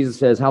fact, Jesus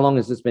says, how long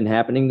has this been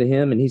happening to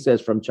him? And he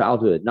says, from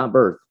childhood, not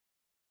birth.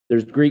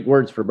 There's Greek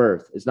words for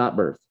birth. It's not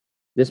birth.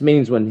 This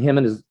means when him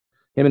and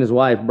his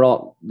wife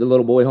brought the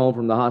little boy home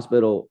from the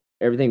hospital,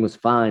 everything was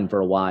fine for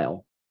a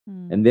while.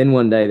 And then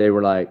one day they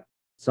were like,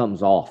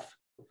 something's off.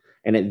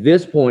 And at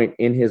this point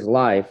in his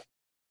life,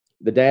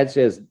 the dad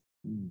says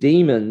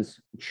demons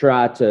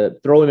try to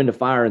throw him into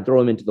fire and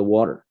throw him into the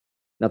water.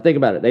 Now think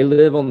about it. They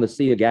live on the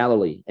Sea of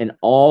Galilee, and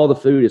all the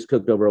food is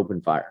cooked over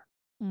open fire.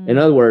 In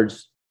other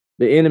words,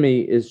 the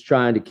enemy is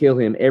trying to kill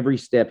him every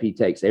step he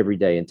takes every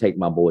day and take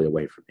my boy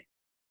away from me.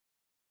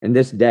 And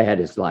this dad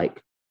is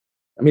like,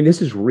 I mean,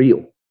 this is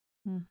real.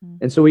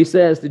 And so he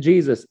says to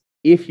Jesus,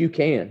 if you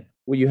can,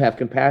 will you have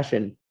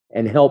compassion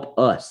and help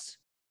us?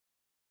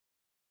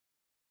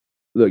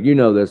 Look, you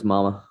know this,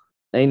 mama.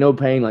 Ain't no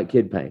pain like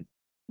kid pain.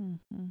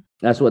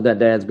 That's what that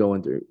dad's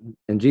going through.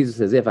 And Jesus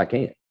says, if I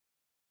can,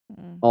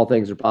 all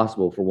things are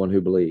possible for one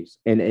who believes.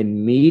 And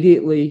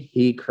immediately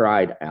he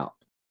cried out.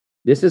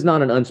 This is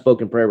not an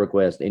unspoken prayer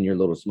request in your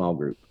little small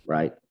group,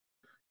 right?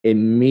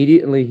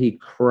 Immediately he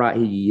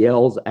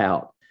yells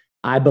out,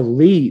 I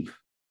believe.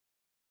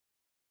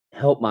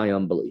 Help my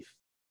unbelief.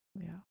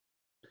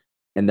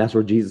 And that's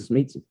where Jesus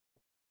meets him.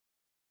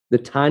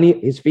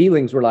 His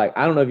feelings were like,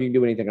 I don't know if you can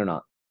do anything or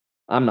not.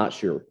 I'm not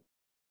sure.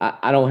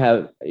 I don't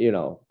have,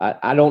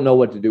 I don't know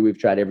what to do. We've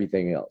tried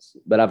everything else,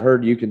 but I've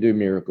heard you can do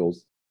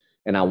miracles,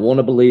 and I want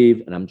to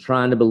believe, and I'm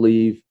trying to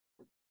believe.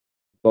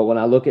 But when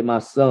I look at my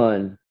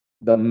son,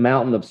 the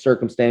mountain of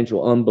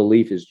circumstantial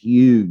unbelief is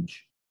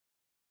huge.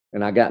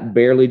 And I got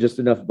barely just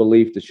enough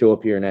belief to show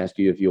up here and ask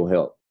you if you'll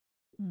help.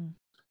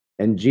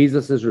 And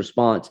Jesus's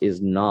response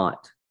is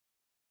not.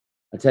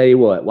 I tell you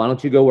what, why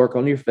don't you go work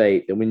on your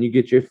faith? And when you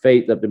get your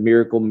faith up to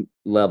miracle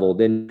level,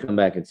 then come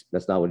back.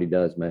 That's not what he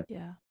does, man.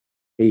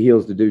 He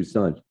heals the dude's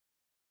son.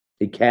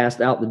 He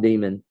cast out the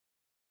demon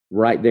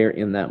right there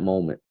in that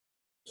moment.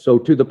 So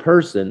to the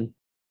person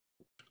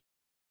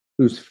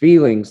whose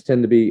feelings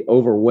tend to be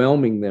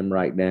overwhelming them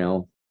right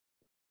now,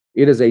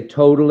 it is a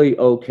totally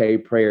okay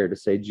prayer to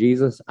say,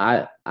 Jesus,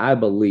 I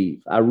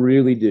believe. I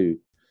really do.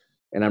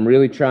 And I'm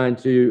really trying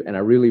to, and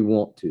I really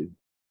want to.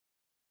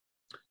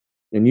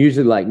 And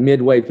usually like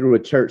midway through a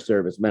church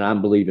service, man,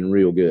 I'm believing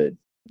real good.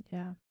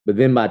 But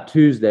then by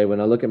Tuesday, when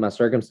I look at my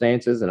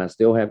circumstances and I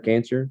still have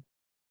cancer,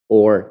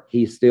 or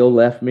he still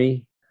left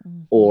me,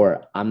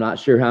 or I'm not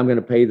sure how I'm going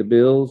to pay the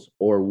bills,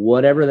 or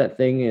whatever that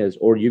thing is,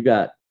 or you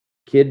got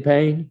kid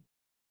pain.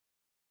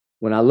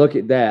 When I look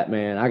at that,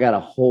 man, I got a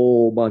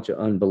whole bunch of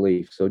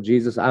unbelief. So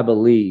Jesus, I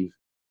believe,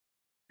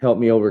 help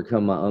me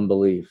overcome my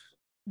unbelief.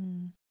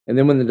 And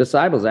then when the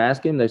disciples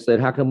asked him, they said,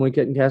 how come we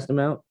couldn't cast him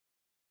out?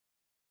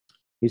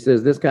 He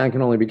says, this kind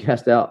can only be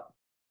cast out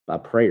by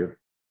prayer.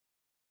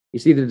 You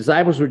see, the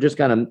disciples were just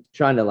kind of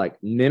trying to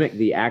like mimic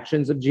the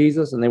actions of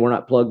Jesus, and they were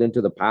not plugged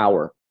into the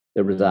power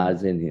that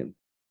resides in him.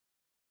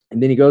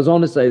 And then he goes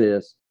on to say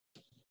this,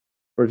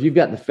 for if you've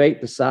got the faith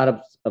the size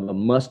of a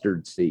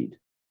mustard seed,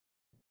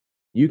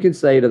 you can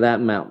say to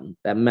that mountain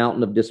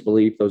of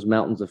disbelief, those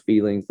mountains of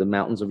feelings, the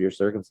mountains of your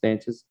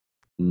circumstances,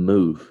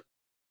 move.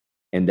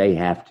 And they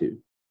have to.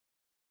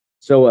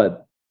 So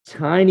a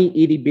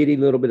tiny, itty bitty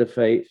little bit of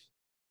faith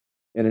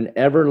and an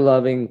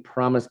ever-loving,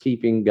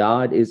 promise-keeping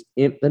God is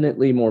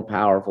infinitely more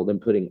powerful than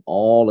putting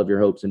all of your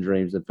hopes and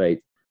dreams and faith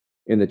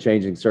in the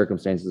changing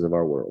circumstances of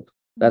our world.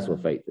 That's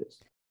what faith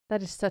is.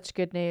 That is such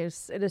good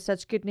news. It is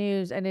such good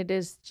news. And it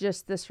is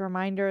just this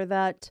reminder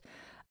that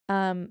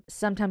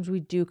sometimes we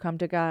do come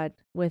to God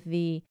with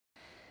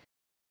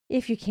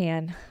if you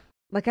can,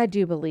 like, I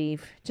do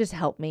believe, just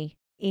help me.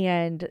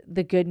 And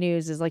the good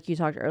news is, like you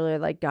talked earlier,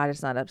 like God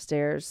is not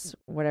upstairs,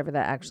 whatever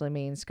that actually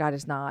means. God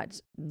is not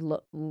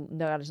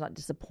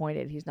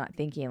disappointed. He's not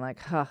thinking like,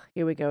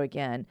 here we go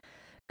again.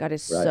 God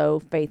is so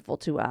faithful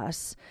to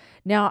us.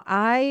 Now,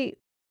 I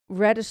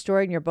read a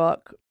story in your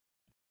book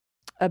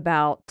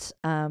about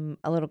a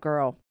little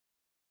girl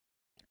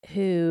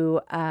who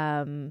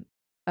I'm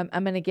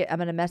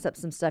gonna mess up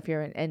some stuff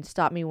here and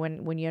stop me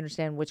when you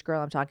understand which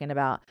girl I'm talking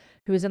about,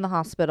 who was in the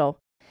hospital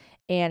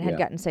and had Yeah.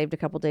 gotten saved a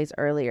couple days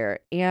earlier.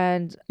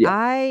 And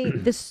Yeah.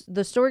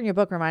 the story in your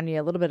book reminded me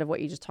a little bit of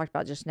what you just talked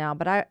about just now,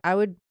 but I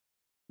would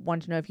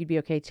want to know if you'd be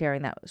okay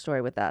sharing that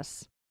story with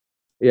us.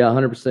 Yeah,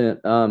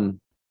 100%.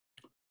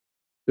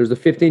 There's a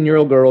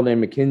 15-year-old girl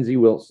named Mackenzie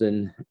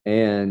Wilson,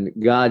 and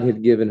God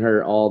had given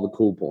her all the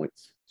cool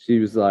points. She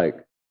was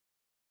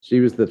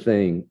the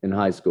thing in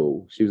high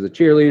school. She was a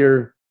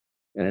cheerleader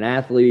and an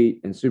athlete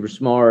and super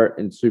smart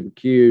and super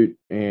cute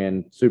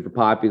and super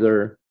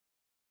popular.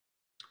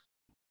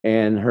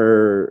 And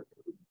her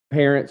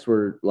parents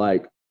were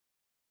like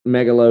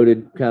mega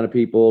loaded kind of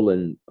people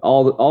and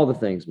all the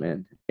things,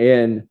 man.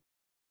 And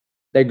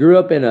they grew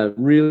up in a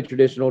really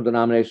traditional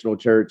denominational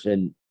church,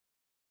 and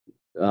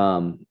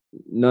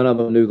none of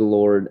them knew the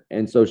Lord.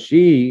 And so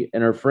she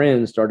and her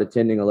friends started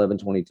attending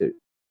 1122.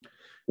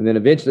 And then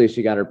eventually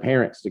she got her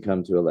parents to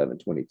come to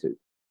 1122.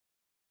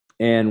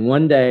 And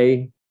one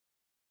day,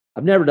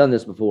 I've never done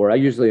this before. I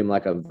usually am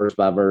like a verse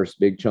by verse,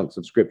 big chunks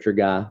of scripture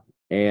guy.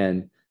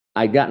 And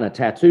I'd gotten a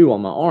tattoo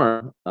on my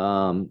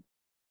arm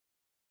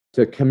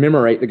to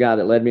commemorate the guy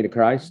that led me to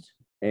Christ.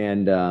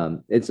 And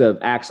it's of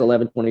Acts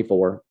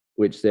 11:24,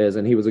 which says,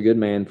 and he was a good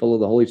man, full of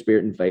the Holy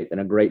Spirit and faith,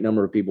 and a great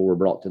number of people were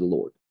brought to the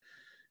Lord.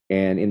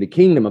 And in the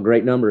kingdom, a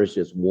great number is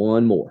just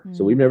one more. Mm-hmm.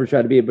 So we've never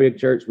tried to be a big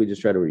church. We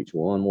just try to reach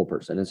one more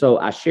person. And so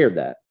I shared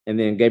that and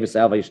then gave a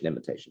salvation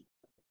invitation.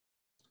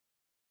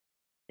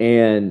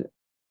 And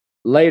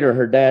later,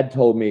 her dad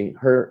told me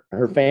her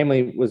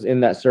family was in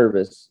that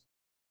service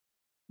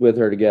with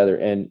her together,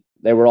 and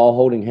they were all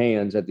holding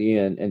hands at the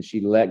end. And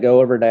she let go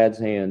of her dad's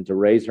hand to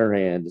raise her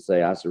hand to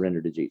say, I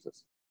surrender to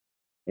Jesus.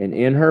 And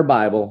in her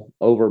Bible,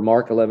 over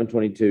Mark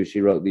 11:22, she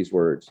wrote these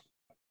words,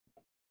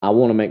 I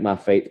want to make my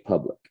faith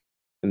public.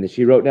 And then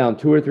she wrote down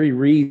 2 or 3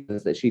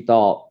 reasons that she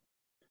thought,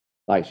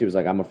 like, she was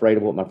like, I'm afraid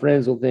of what my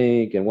friends will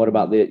think. And what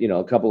about the,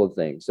 a couple of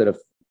things that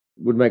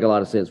would make a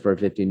lot of sense for a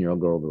 15-year-old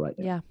girl to write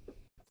down. Yeah.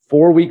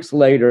 4 weeks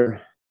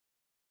later,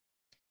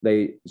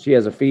 she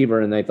has a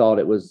fever and they thought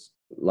it was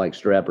like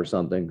strep or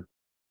something.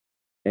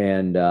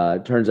 And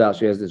it turns out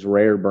she has this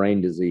rare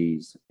brain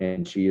disease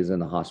and she is in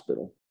the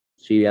hospital.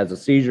 She has a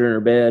seizure in her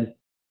bed.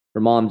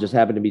 Her mom just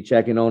happened to be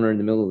checking on her in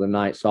the middle of the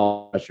night,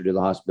 saw her to the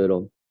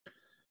hospital.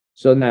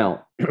 So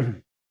now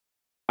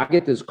I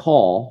get this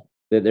call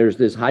that there's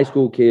this high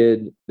school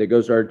kid that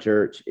goes to our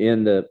church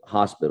in the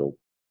hospital.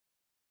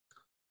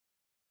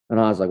 And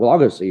I was like, well, I'll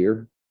go see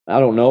her. I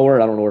don't know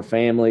her. I don't know her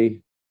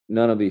family,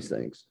 none of these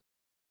things.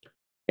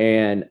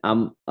 And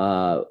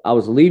I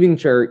was leaving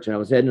church and I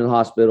was heading to the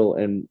hospital,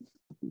 and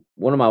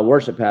one of my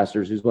worship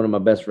pastors, who's one of my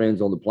best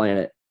friends on the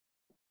planet,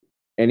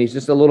 and he's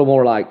just a little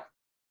more like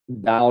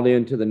dialed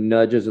into the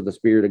nudges of the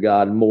Spirit of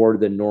God more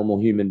than normal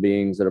human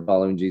beings that are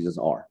following Jesus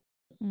are.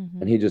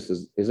 Mm-hmm. And his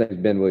name is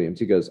Ben Williams.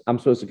 He goes, I'm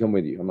supposed to come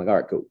with you. I'm like, all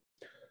right, cool.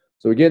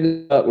 So we're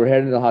getting up, we're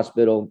heading to the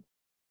hospital,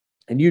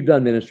 and you've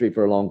done ministry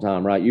for a long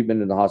time, right? You've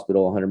been in the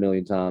hospital 100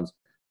 million times.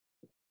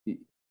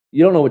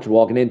 You don't know what you're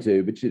walking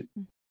into,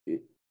 but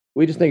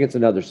we just think it's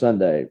another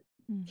Sunday.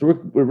 Mm-hmm. So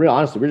we're real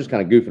honestly, we're just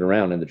kind of goofing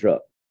around in the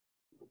truck.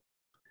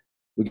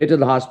 We get to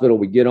the hospital,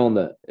 we get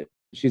on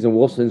she's in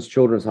Wolfson's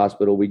Children's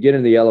Hospital. We get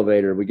in the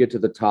elevator, we get to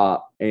the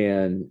top,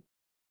 and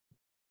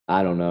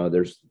I don't know,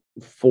 there's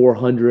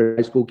 400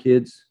 high school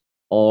kids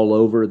all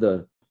over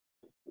the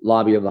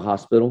lobby of the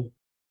hospital.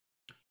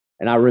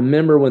 And I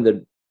remember when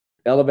the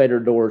elevator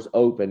doors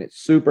open, it's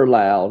super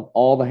loud.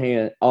 All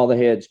the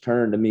heads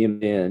turn to me and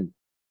Ben.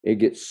 It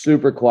gets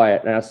super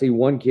quiet. And I see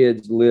one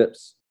kid's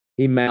lips.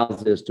 He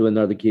mouths this to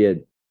another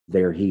kid.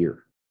 They're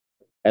here.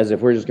 As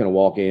if we're just going to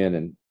walk in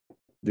and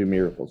do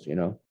miracles,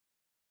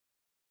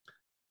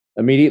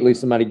 Immediately,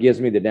 somebody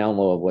gives me the down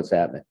low of what's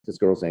happening. This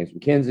girl's name's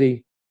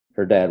Mackenzie.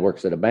 Her dad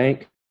works at a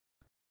bank.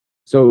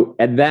 So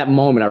at that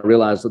moment, I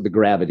realized the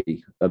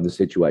gravity of the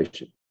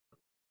situation.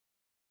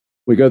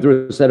 We go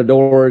through a set of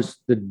doors.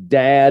 The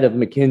dad of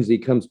Mackenzie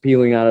comes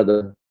peeling out of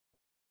the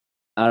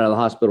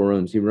hospital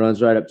rooms. He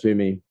runs right up to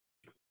me.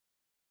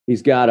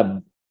 He's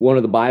got one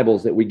of the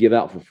Bibles that we give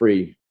out for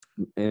free.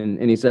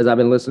 And he says, I've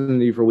been listening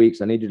to you for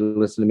weeks. I need you to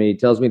listen to me. He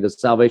tells me the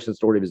salvation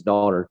story of his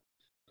daughter,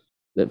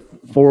 that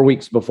 4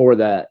 weeks before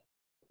that,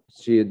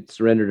 she had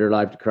surrendered her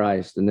life to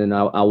Christ. And then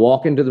I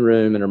walk into the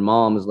room and her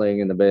mom is laying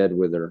in the bed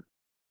with her.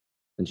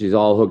 And she's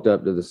all hooked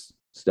up to this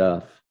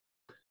stuff.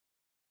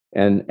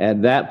 And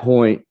at that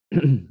point,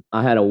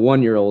 I had a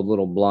 1-year-old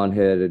little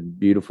blonde-headed,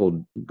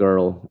 beautiful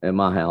girl at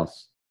my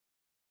house.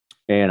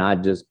 And I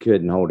just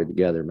couldn't hold it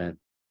together, man.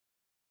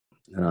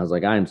 And I was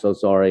like, I am so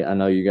sorry. I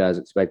know you guys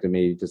expected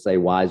me to say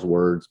wise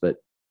words, but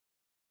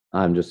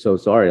I'm just so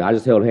sorry. I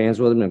just held hands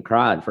with him and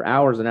cried for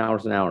hours and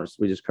hours and hours.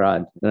 We just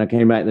cried. Then I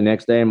came back the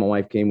next day and my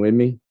wife came with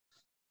me.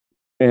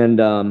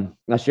 And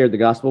I shared the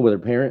gospel with her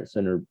parents,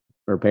 and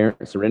her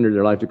parents surrendered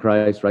their life to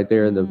Christ right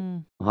there in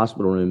the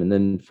hospital room. And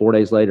then 4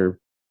 days later,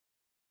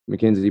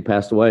 Mackenzie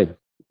passed away.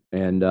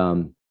 And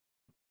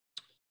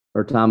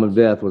Her time of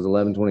death was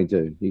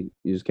 11/22. You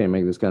just can't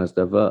make this kind of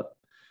stuff up.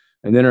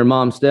 And then her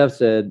mom, Steph,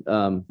 said,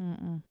 my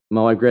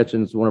wife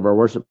Gretchen's one of our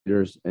worship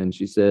leaders, and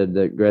she said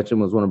that Gretchen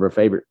was one of her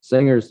favorite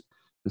singers.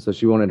 And so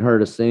she wanted her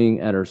to sing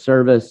at her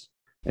service.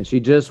 And she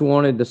just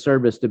wanted the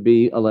service to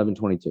be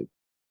 11/22.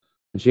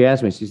 And she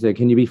asked me, she said,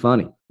 "Can you be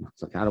funny?" I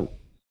was like, I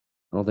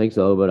don't think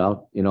so, but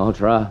I'll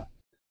try.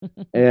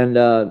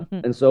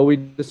 And so we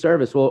did the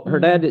service. Well, her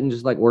dad didn't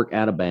just like work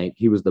at a bank.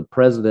 He was the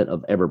president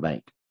of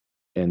Everbank.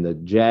 And the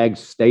Jags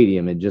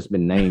Stadium had just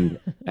been named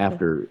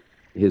after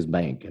his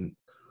bank. And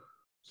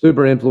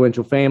super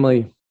influential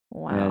family.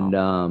 Wow.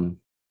 And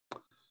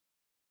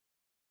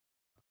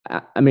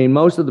I mean,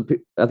 I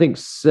think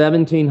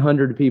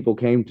 1,700 people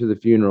came to the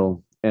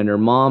funeral, and her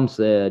mom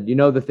said,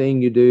 the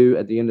thing you do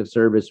at the end of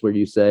service where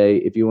you say,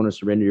 if you want to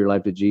surrender your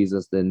life to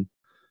Jesus, then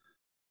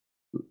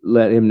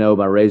let him know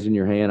by raising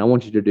your hand. I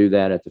want you to do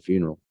that at the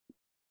funeral.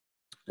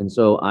 And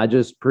so I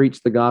just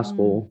preached the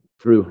gospel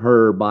through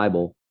her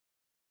Bible.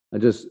 I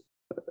just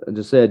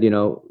said,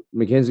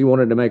 Mackenzie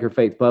wanted to make her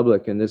faith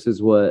public, and this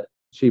is what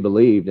she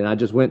believed. And I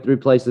just went through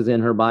places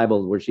in her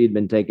Bible where she'd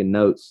been taking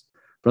notes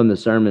from the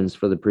sermons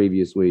for the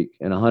previous week.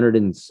 And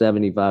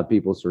 175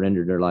 people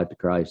surrendered their life to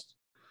Christ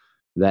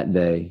that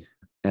day.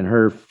 And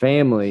her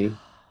family,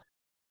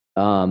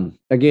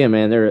 again,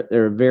 man,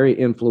 they're a very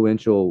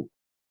influential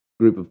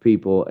group of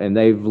people, and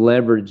they've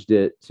leveraged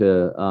it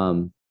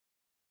to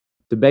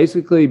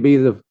basically be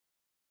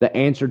the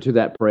answer to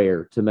that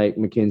prayer to make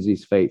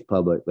Mackenzie's faith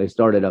public. They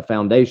started a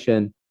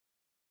foundation.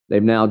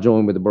 They've now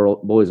joined with the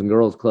Boys and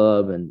Girls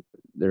Club, and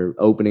they're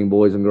opening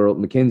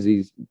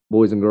Mackenzie's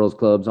Boys and Girls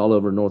Clubs all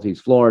over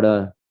Northeast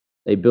Florida.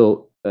 They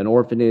built an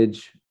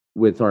orphanage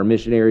with our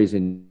missionaries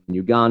in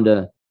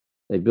Uganda.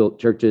 They built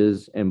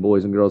churches and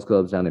Boys and Girls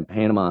Clubs down in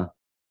Panama,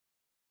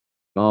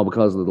 all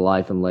because of the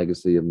life and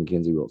legacy of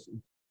Mackenzie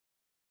Wilson.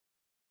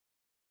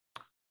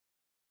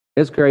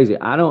 It's crazy.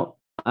 I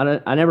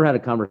never had a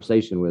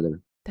conversation with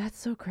her. That's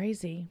so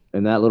crazy.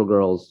 And that little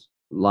girl's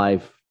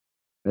life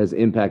has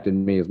impacted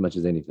me as much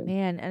as anything.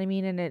 Man,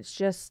 and it's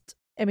just,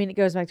 it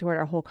goes back to what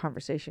our whole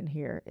conversation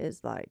here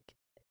is like,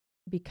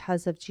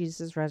 because of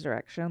Jesus'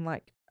 resurrection,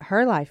 like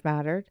her life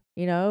mattered,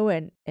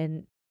 and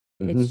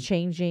it's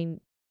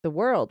changing the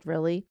world,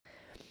 really.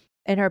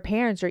 And her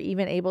parents are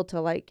even able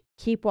to like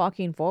keep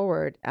walking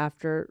forward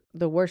after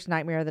the worst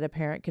nightmare that a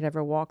parent could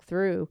ever walk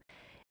through.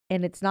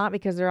 And it's not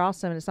because they're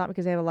awesome, and it's not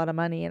because they have a lot of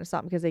money, and it's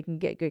not because they can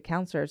get good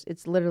counselors.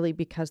 It's literally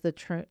because the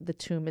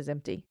tomb is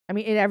empty.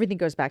 Everything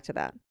goes back to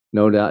that.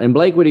 No doubt. And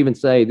Blake would even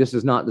say, this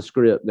is not the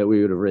script that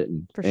we would have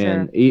written. For sure.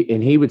 And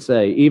he would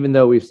say, even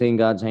though we've seen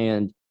God's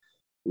hand,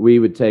 we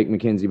would take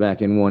Mackenzie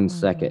back in 1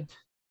 second.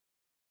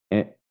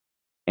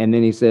 And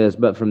then he says,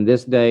 but from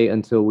this day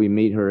until we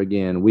meet her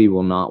again, we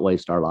will not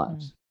waste our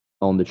lives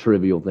on the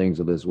trivial things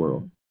of this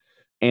world.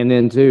 And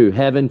then too,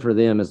 heaven for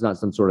them is not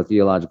some sort of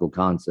theological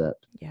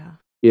concept. Yeah.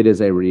 It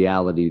is a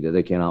reality that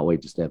they cannot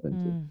wait to step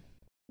into.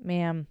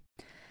 Ma'am.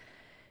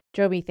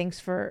 Joby, thanks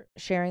for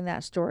sharing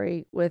that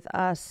story with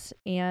us.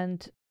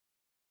 And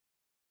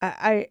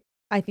I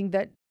think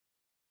that,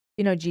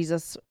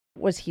 Jesus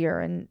was here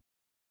and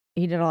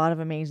he did a lot of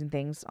amazing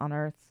things on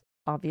earth.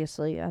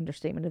 Obviously,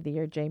 understatement of the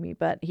year, Jamie,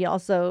 but he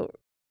also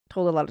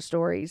told a lot of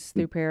stories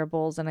through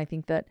parables. And I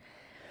think that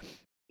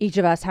each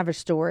of us have a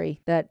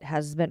story that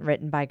has been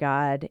written by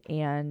God,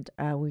 and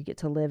we get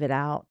to live it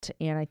out.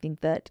 And I think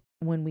that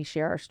when we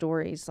share our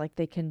stories, like,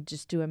 they can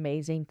just do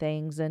amazing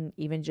things. And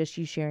even just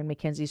you sharing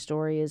Mackenzie's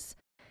story is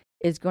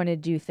going to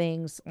do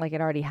things like it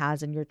already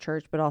has in your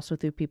church, but also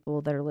through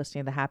people that are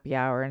listening to the happy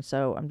hour. And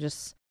so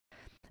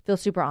feel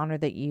super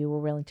honored that you were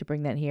willing to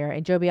bring that here.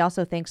 And Joby,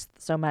 also thanks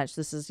so much.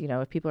 This is,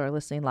 if people are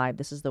listening live,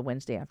 this is the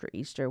Wednesday after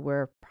Easter,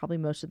 where probably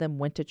most of them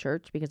went to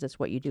church because it's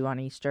what you do on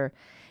Easter.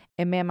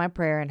 And man, my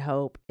prayer and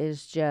hope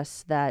is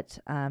just that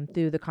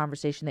through the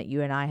conversation that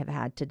you and I have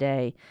had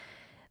today,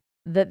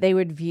 that they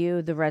would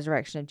view the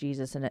resurrection of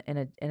Jesus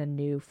in a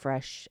new,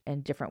 fresh,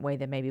 and different way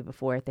than maybe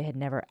before, if they had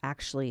never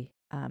actually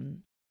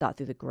thought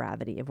through the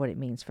gravity of what it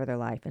means for their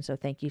life. And so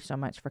thank you so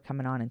much for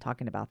coming on and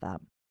talking about that.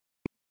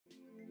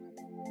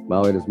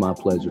 Well, it is my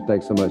pleasure.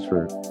 Thanks so much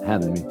for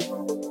having me.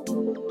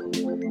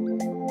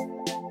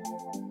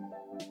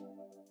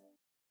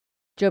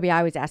 Joby, I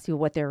always ask you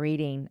what they're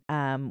reading.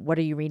 What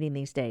are you reading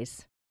these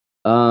days?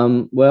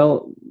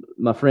 Well,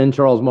 my friend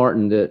Charles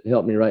Martin that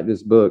helped me write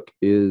this book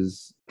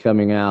is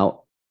coming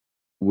out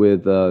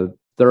with a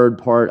third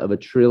part of a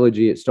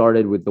trilogy. It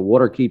started with The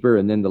Water Keeper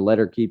and then The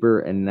Letter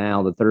Keeper, and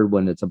now the third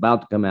one that's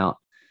about to come out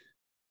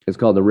is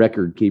called The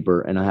Record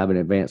Keeper, and I have an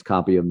advanced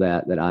copy of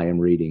that I am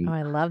reading. Oh,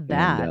 I love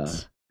that.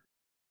 And,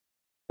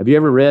 have you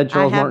ever read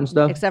Charles Martin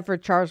stuff? Except for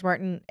Charles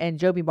Martin and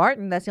Joby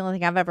Martin. That's the only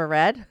thing I've ever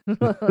read.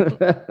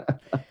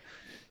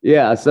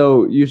 Yeah,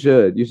 so you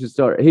should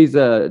start. He's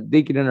a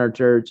deacon in our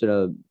church and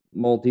a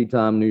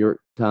multi-time New York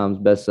Times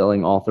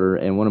best-selling author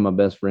and one of my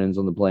best friends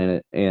on the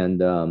planet.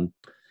 And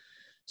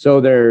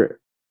so they're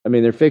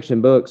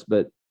fiction books,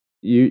 but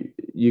you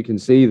can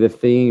see the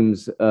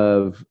themes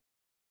of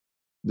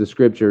the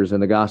scriptures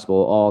and the gospel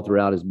all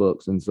throughout his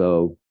books. And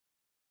so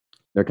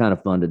they're kind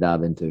of fun to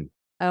dive into.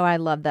 Oh, I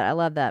love that. I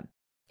love that.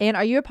 And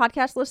are you a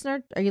podcast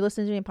listener? Are you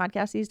listening to any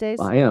podcasts these days?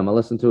 I am. I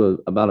listen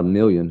to about 1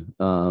 million.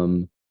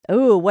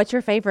 Oh, what's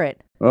your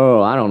favorite?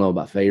 Oh, I don't know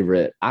about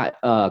favorite.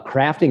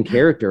 Crafting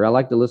Character. I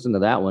like to listen to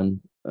that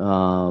one.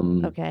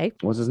 Okay.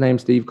 What's his name?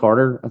 Steve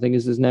Carter, I think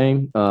is his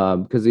name.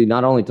 Because he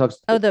not only talks.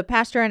 Oh, the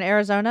pastor in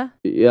Arizona?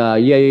 Yeah.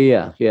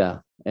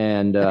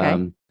 And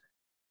Okay.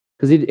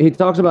 because he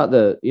talks about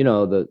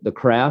the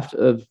craft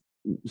of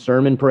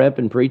sermon prep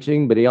and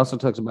preaching, but he also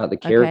talks about the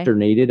character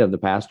needed of the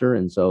pastor,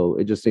 and so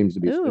it just seems to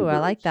be I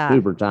like that.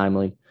 super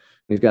timely.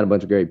 He's got a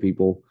bunch of great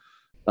people.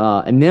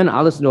 And then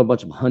I listen to a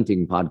bunch of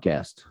hunting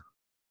podcasts.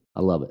 I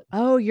love it.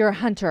 Oh, you're a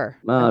hunter.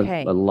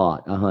 Okay. A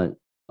lot. I hunt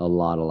a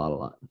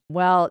lot.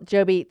 Well,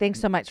 Joby,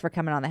 thanks so much for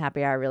coming on the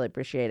Happy Hour. I really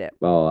appreciate it.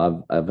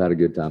 Oh, I've had a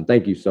good time.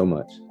 Thank you so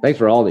much. Thanks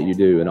for all that you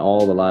do and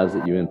all the lives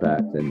that you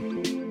impact.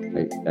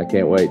 And I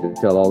can't wait to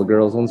tell all the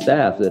girls on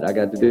staff that I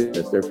got to do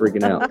this. They're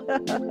freaking out.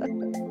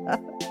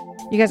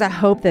 You guys, I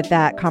hope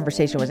that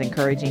conversation was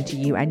encouraging to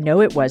you. I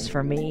know it was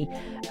for me,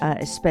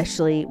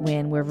 especially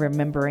when we're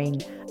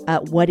remembering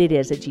what it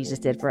is that Jesus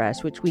did for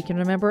us, which we can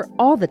remember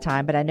all the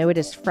time, but I know it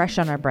is fresh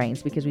on our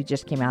brains because we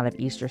just came out of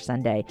Easter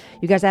Sunday.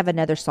 You guys, I have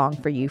another song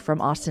for you from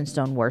Austin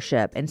Stone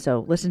Worship. And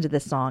so listen to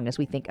this song as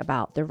we think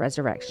about the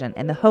resurrection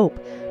and the hope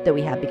that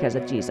we have because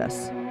of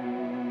Jesus.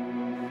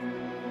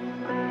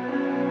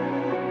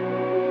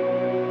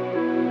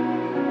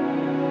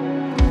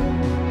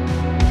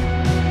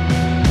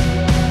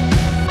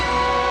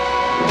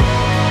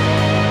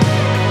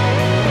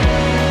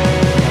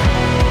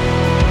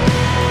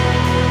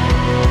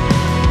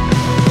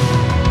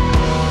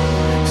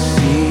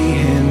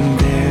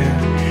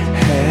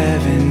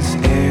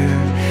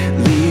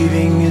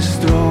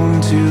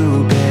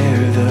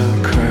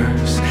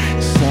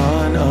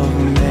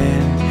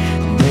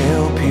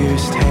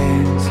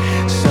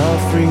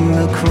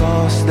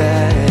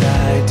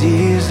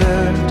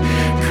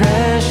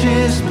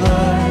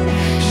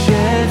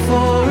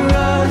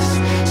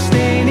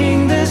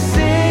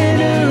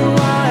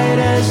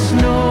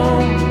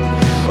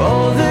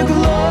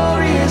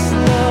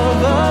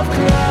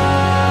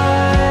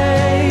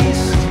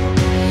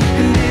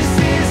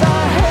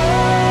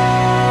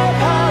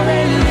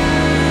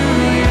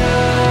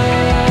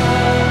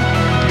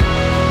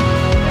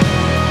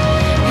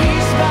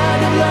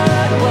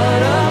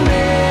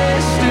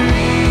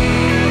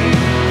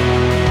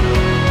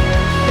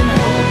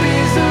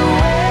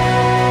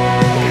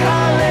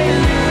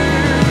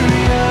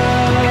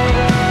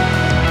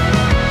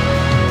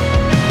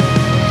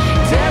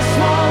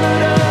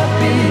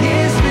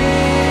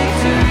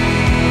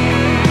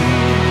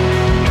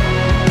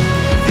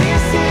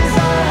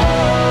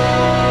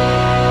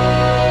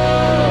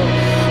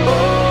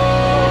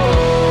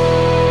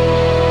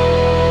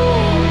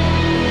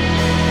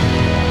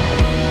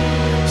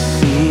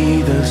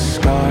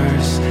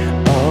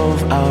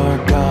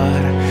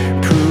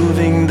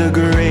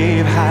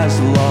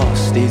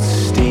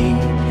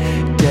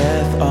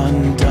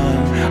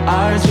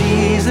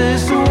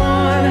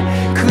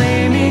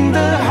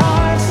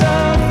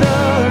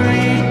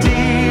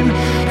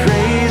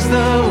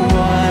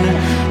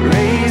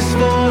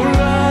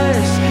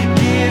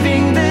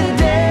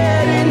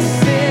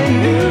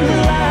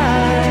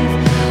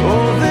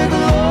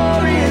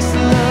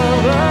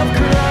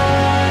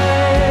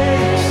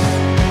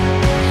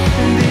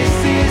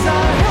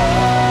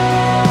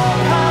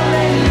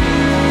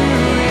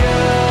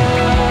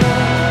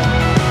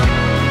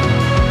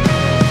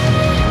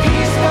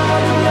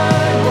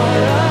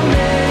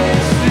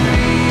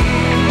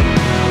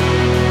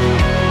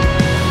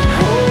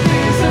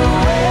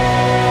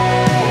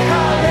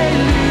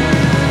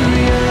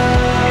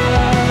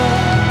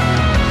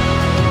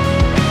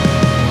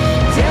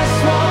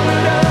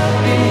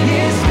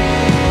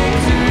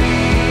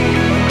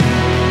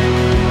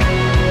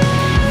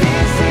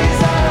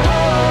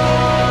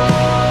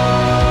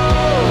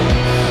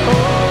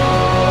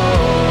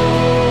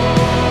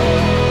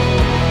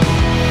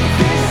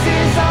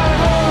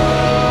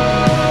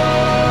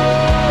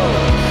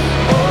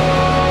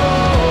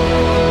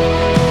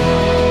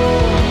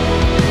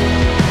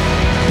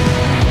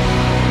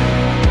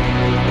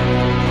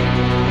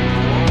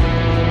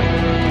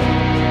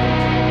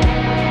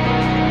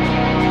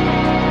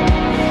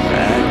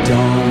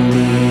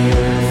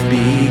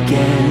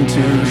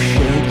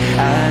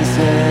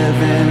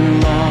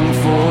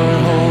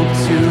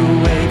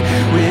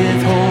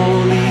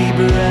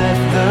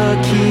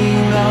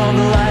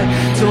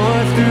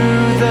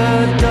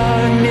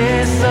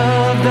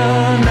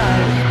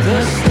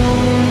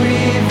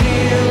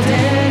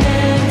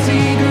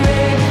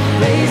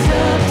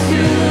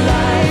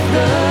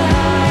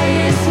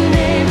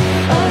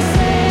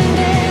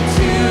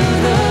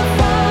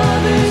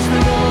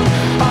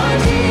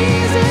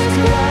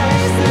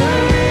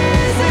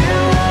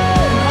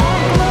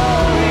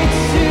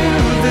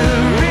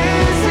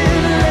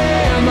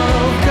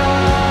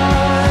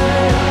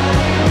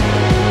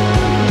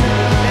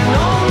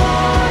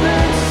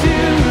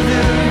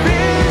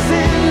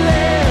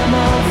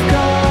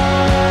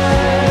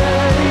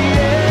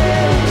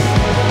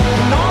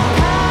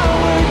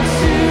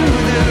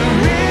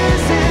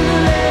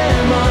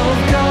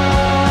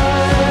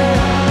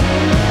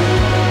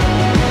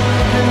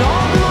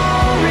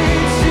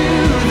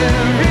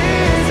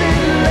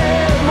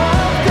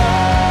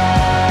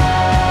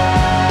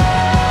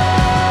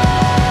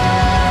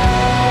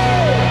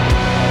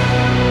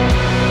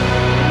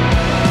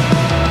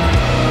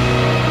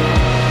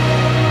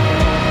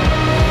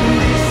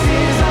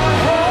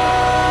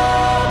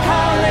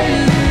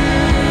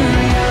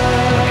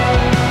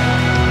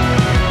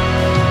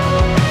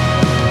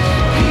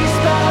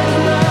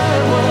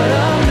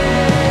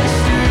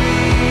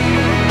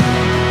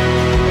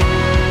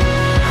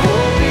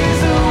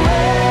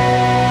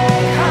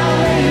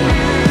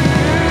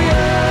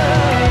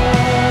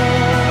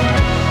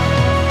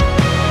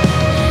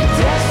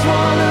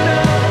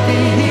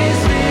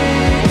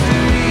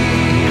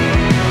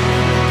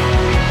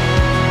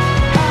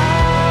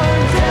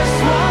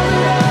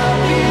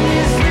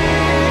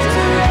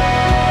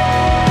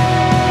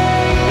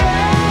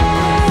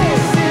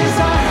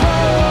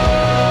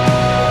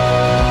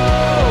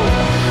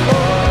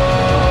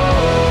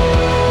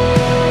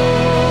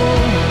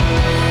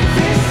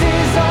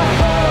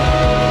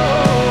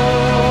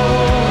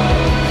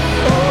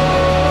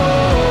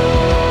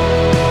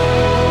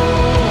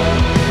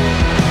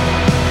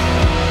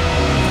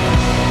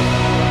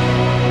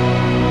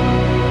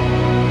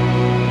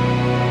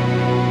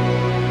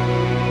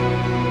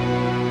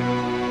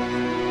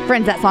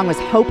 Friends, that song was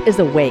Hope is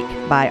Awake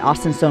by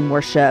Austin Stone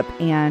Worship.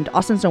 And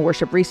Austin Stone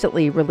Worship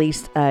recently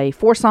released a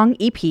 4-song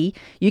EP.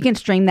 You can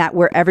stream that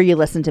wherever you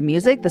listen to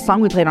music. The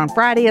song we played on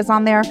Friday is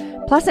on there,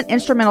 plus an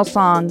instrumental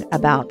song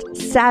about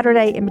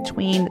Saturday in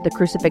between the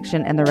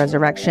crucifixion and the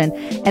resurrection.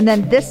 And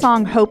then this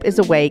song, Hope is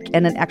Awake,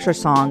 and an extra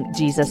song,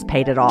 Jesus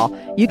Paid It All.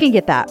 You can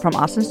get that from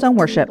Austin Stone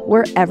Worship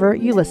wherever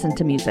you listen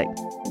to music.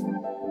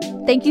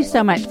 Thank you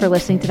so much for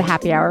listening to the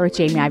Happy Hour with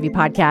Jamie Ivey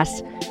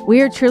podcast.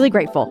 We are truly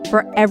grateful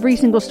for every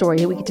single story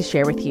that we get to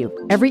share with you,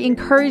 every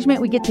encouragement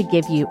we get to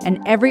give you, and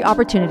every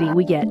opportunity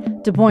we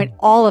get to point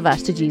all of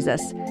us to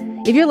Jesus.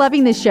 If you're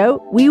loving this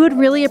show, we would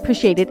really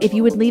appreciate it if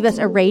you would leave us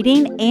a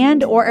rating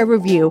and or a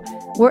review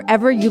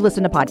wherever you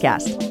listen to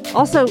podcasts.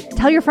 Also,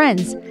 tell your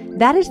friends.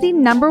 That is the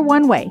number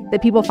one way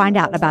that people find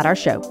out about our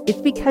show.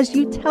 It's because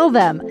you tell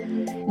them.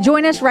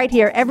 Join us right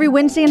here every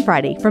Wednesday and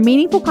Friday for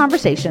meaningful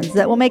conversations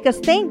that will make us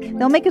think,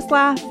 they'll make us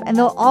laugh, and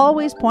they'll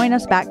always point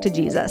us back to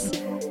Jesus.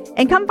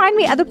 And come find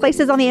me other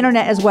places on the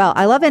internet as well.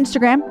 I love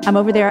Instagram. I'm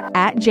over there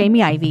at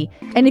Jamie Ivey.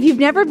 And if you've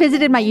never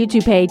visited my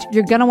YouTube page,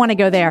 you're going to want to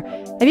go there.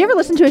 Have you ever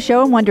listened to a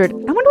show and wondered, I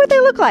wonder what they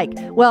look like?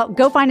 Well,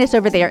 go find us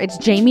over there. It's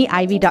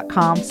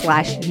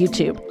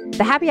jamieivey.com/YouTube.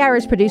 The Happy Hour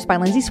is produced by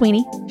Lindsay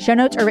Sweeney. Show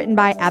notes are written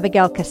by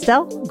Abigail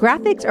Castell.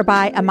 Graphics are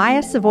by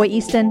Amaya Savoy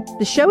Easton.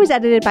 The show is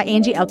edited by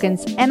Angie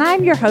Elkins. And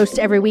I'm your host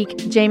every week,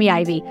 Jamie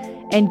Ivey.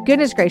 And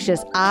goodness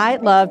gracious, I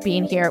love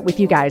being here with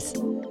you guys.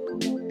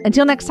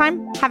 Until next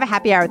time, have a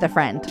happy hour with a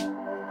friend.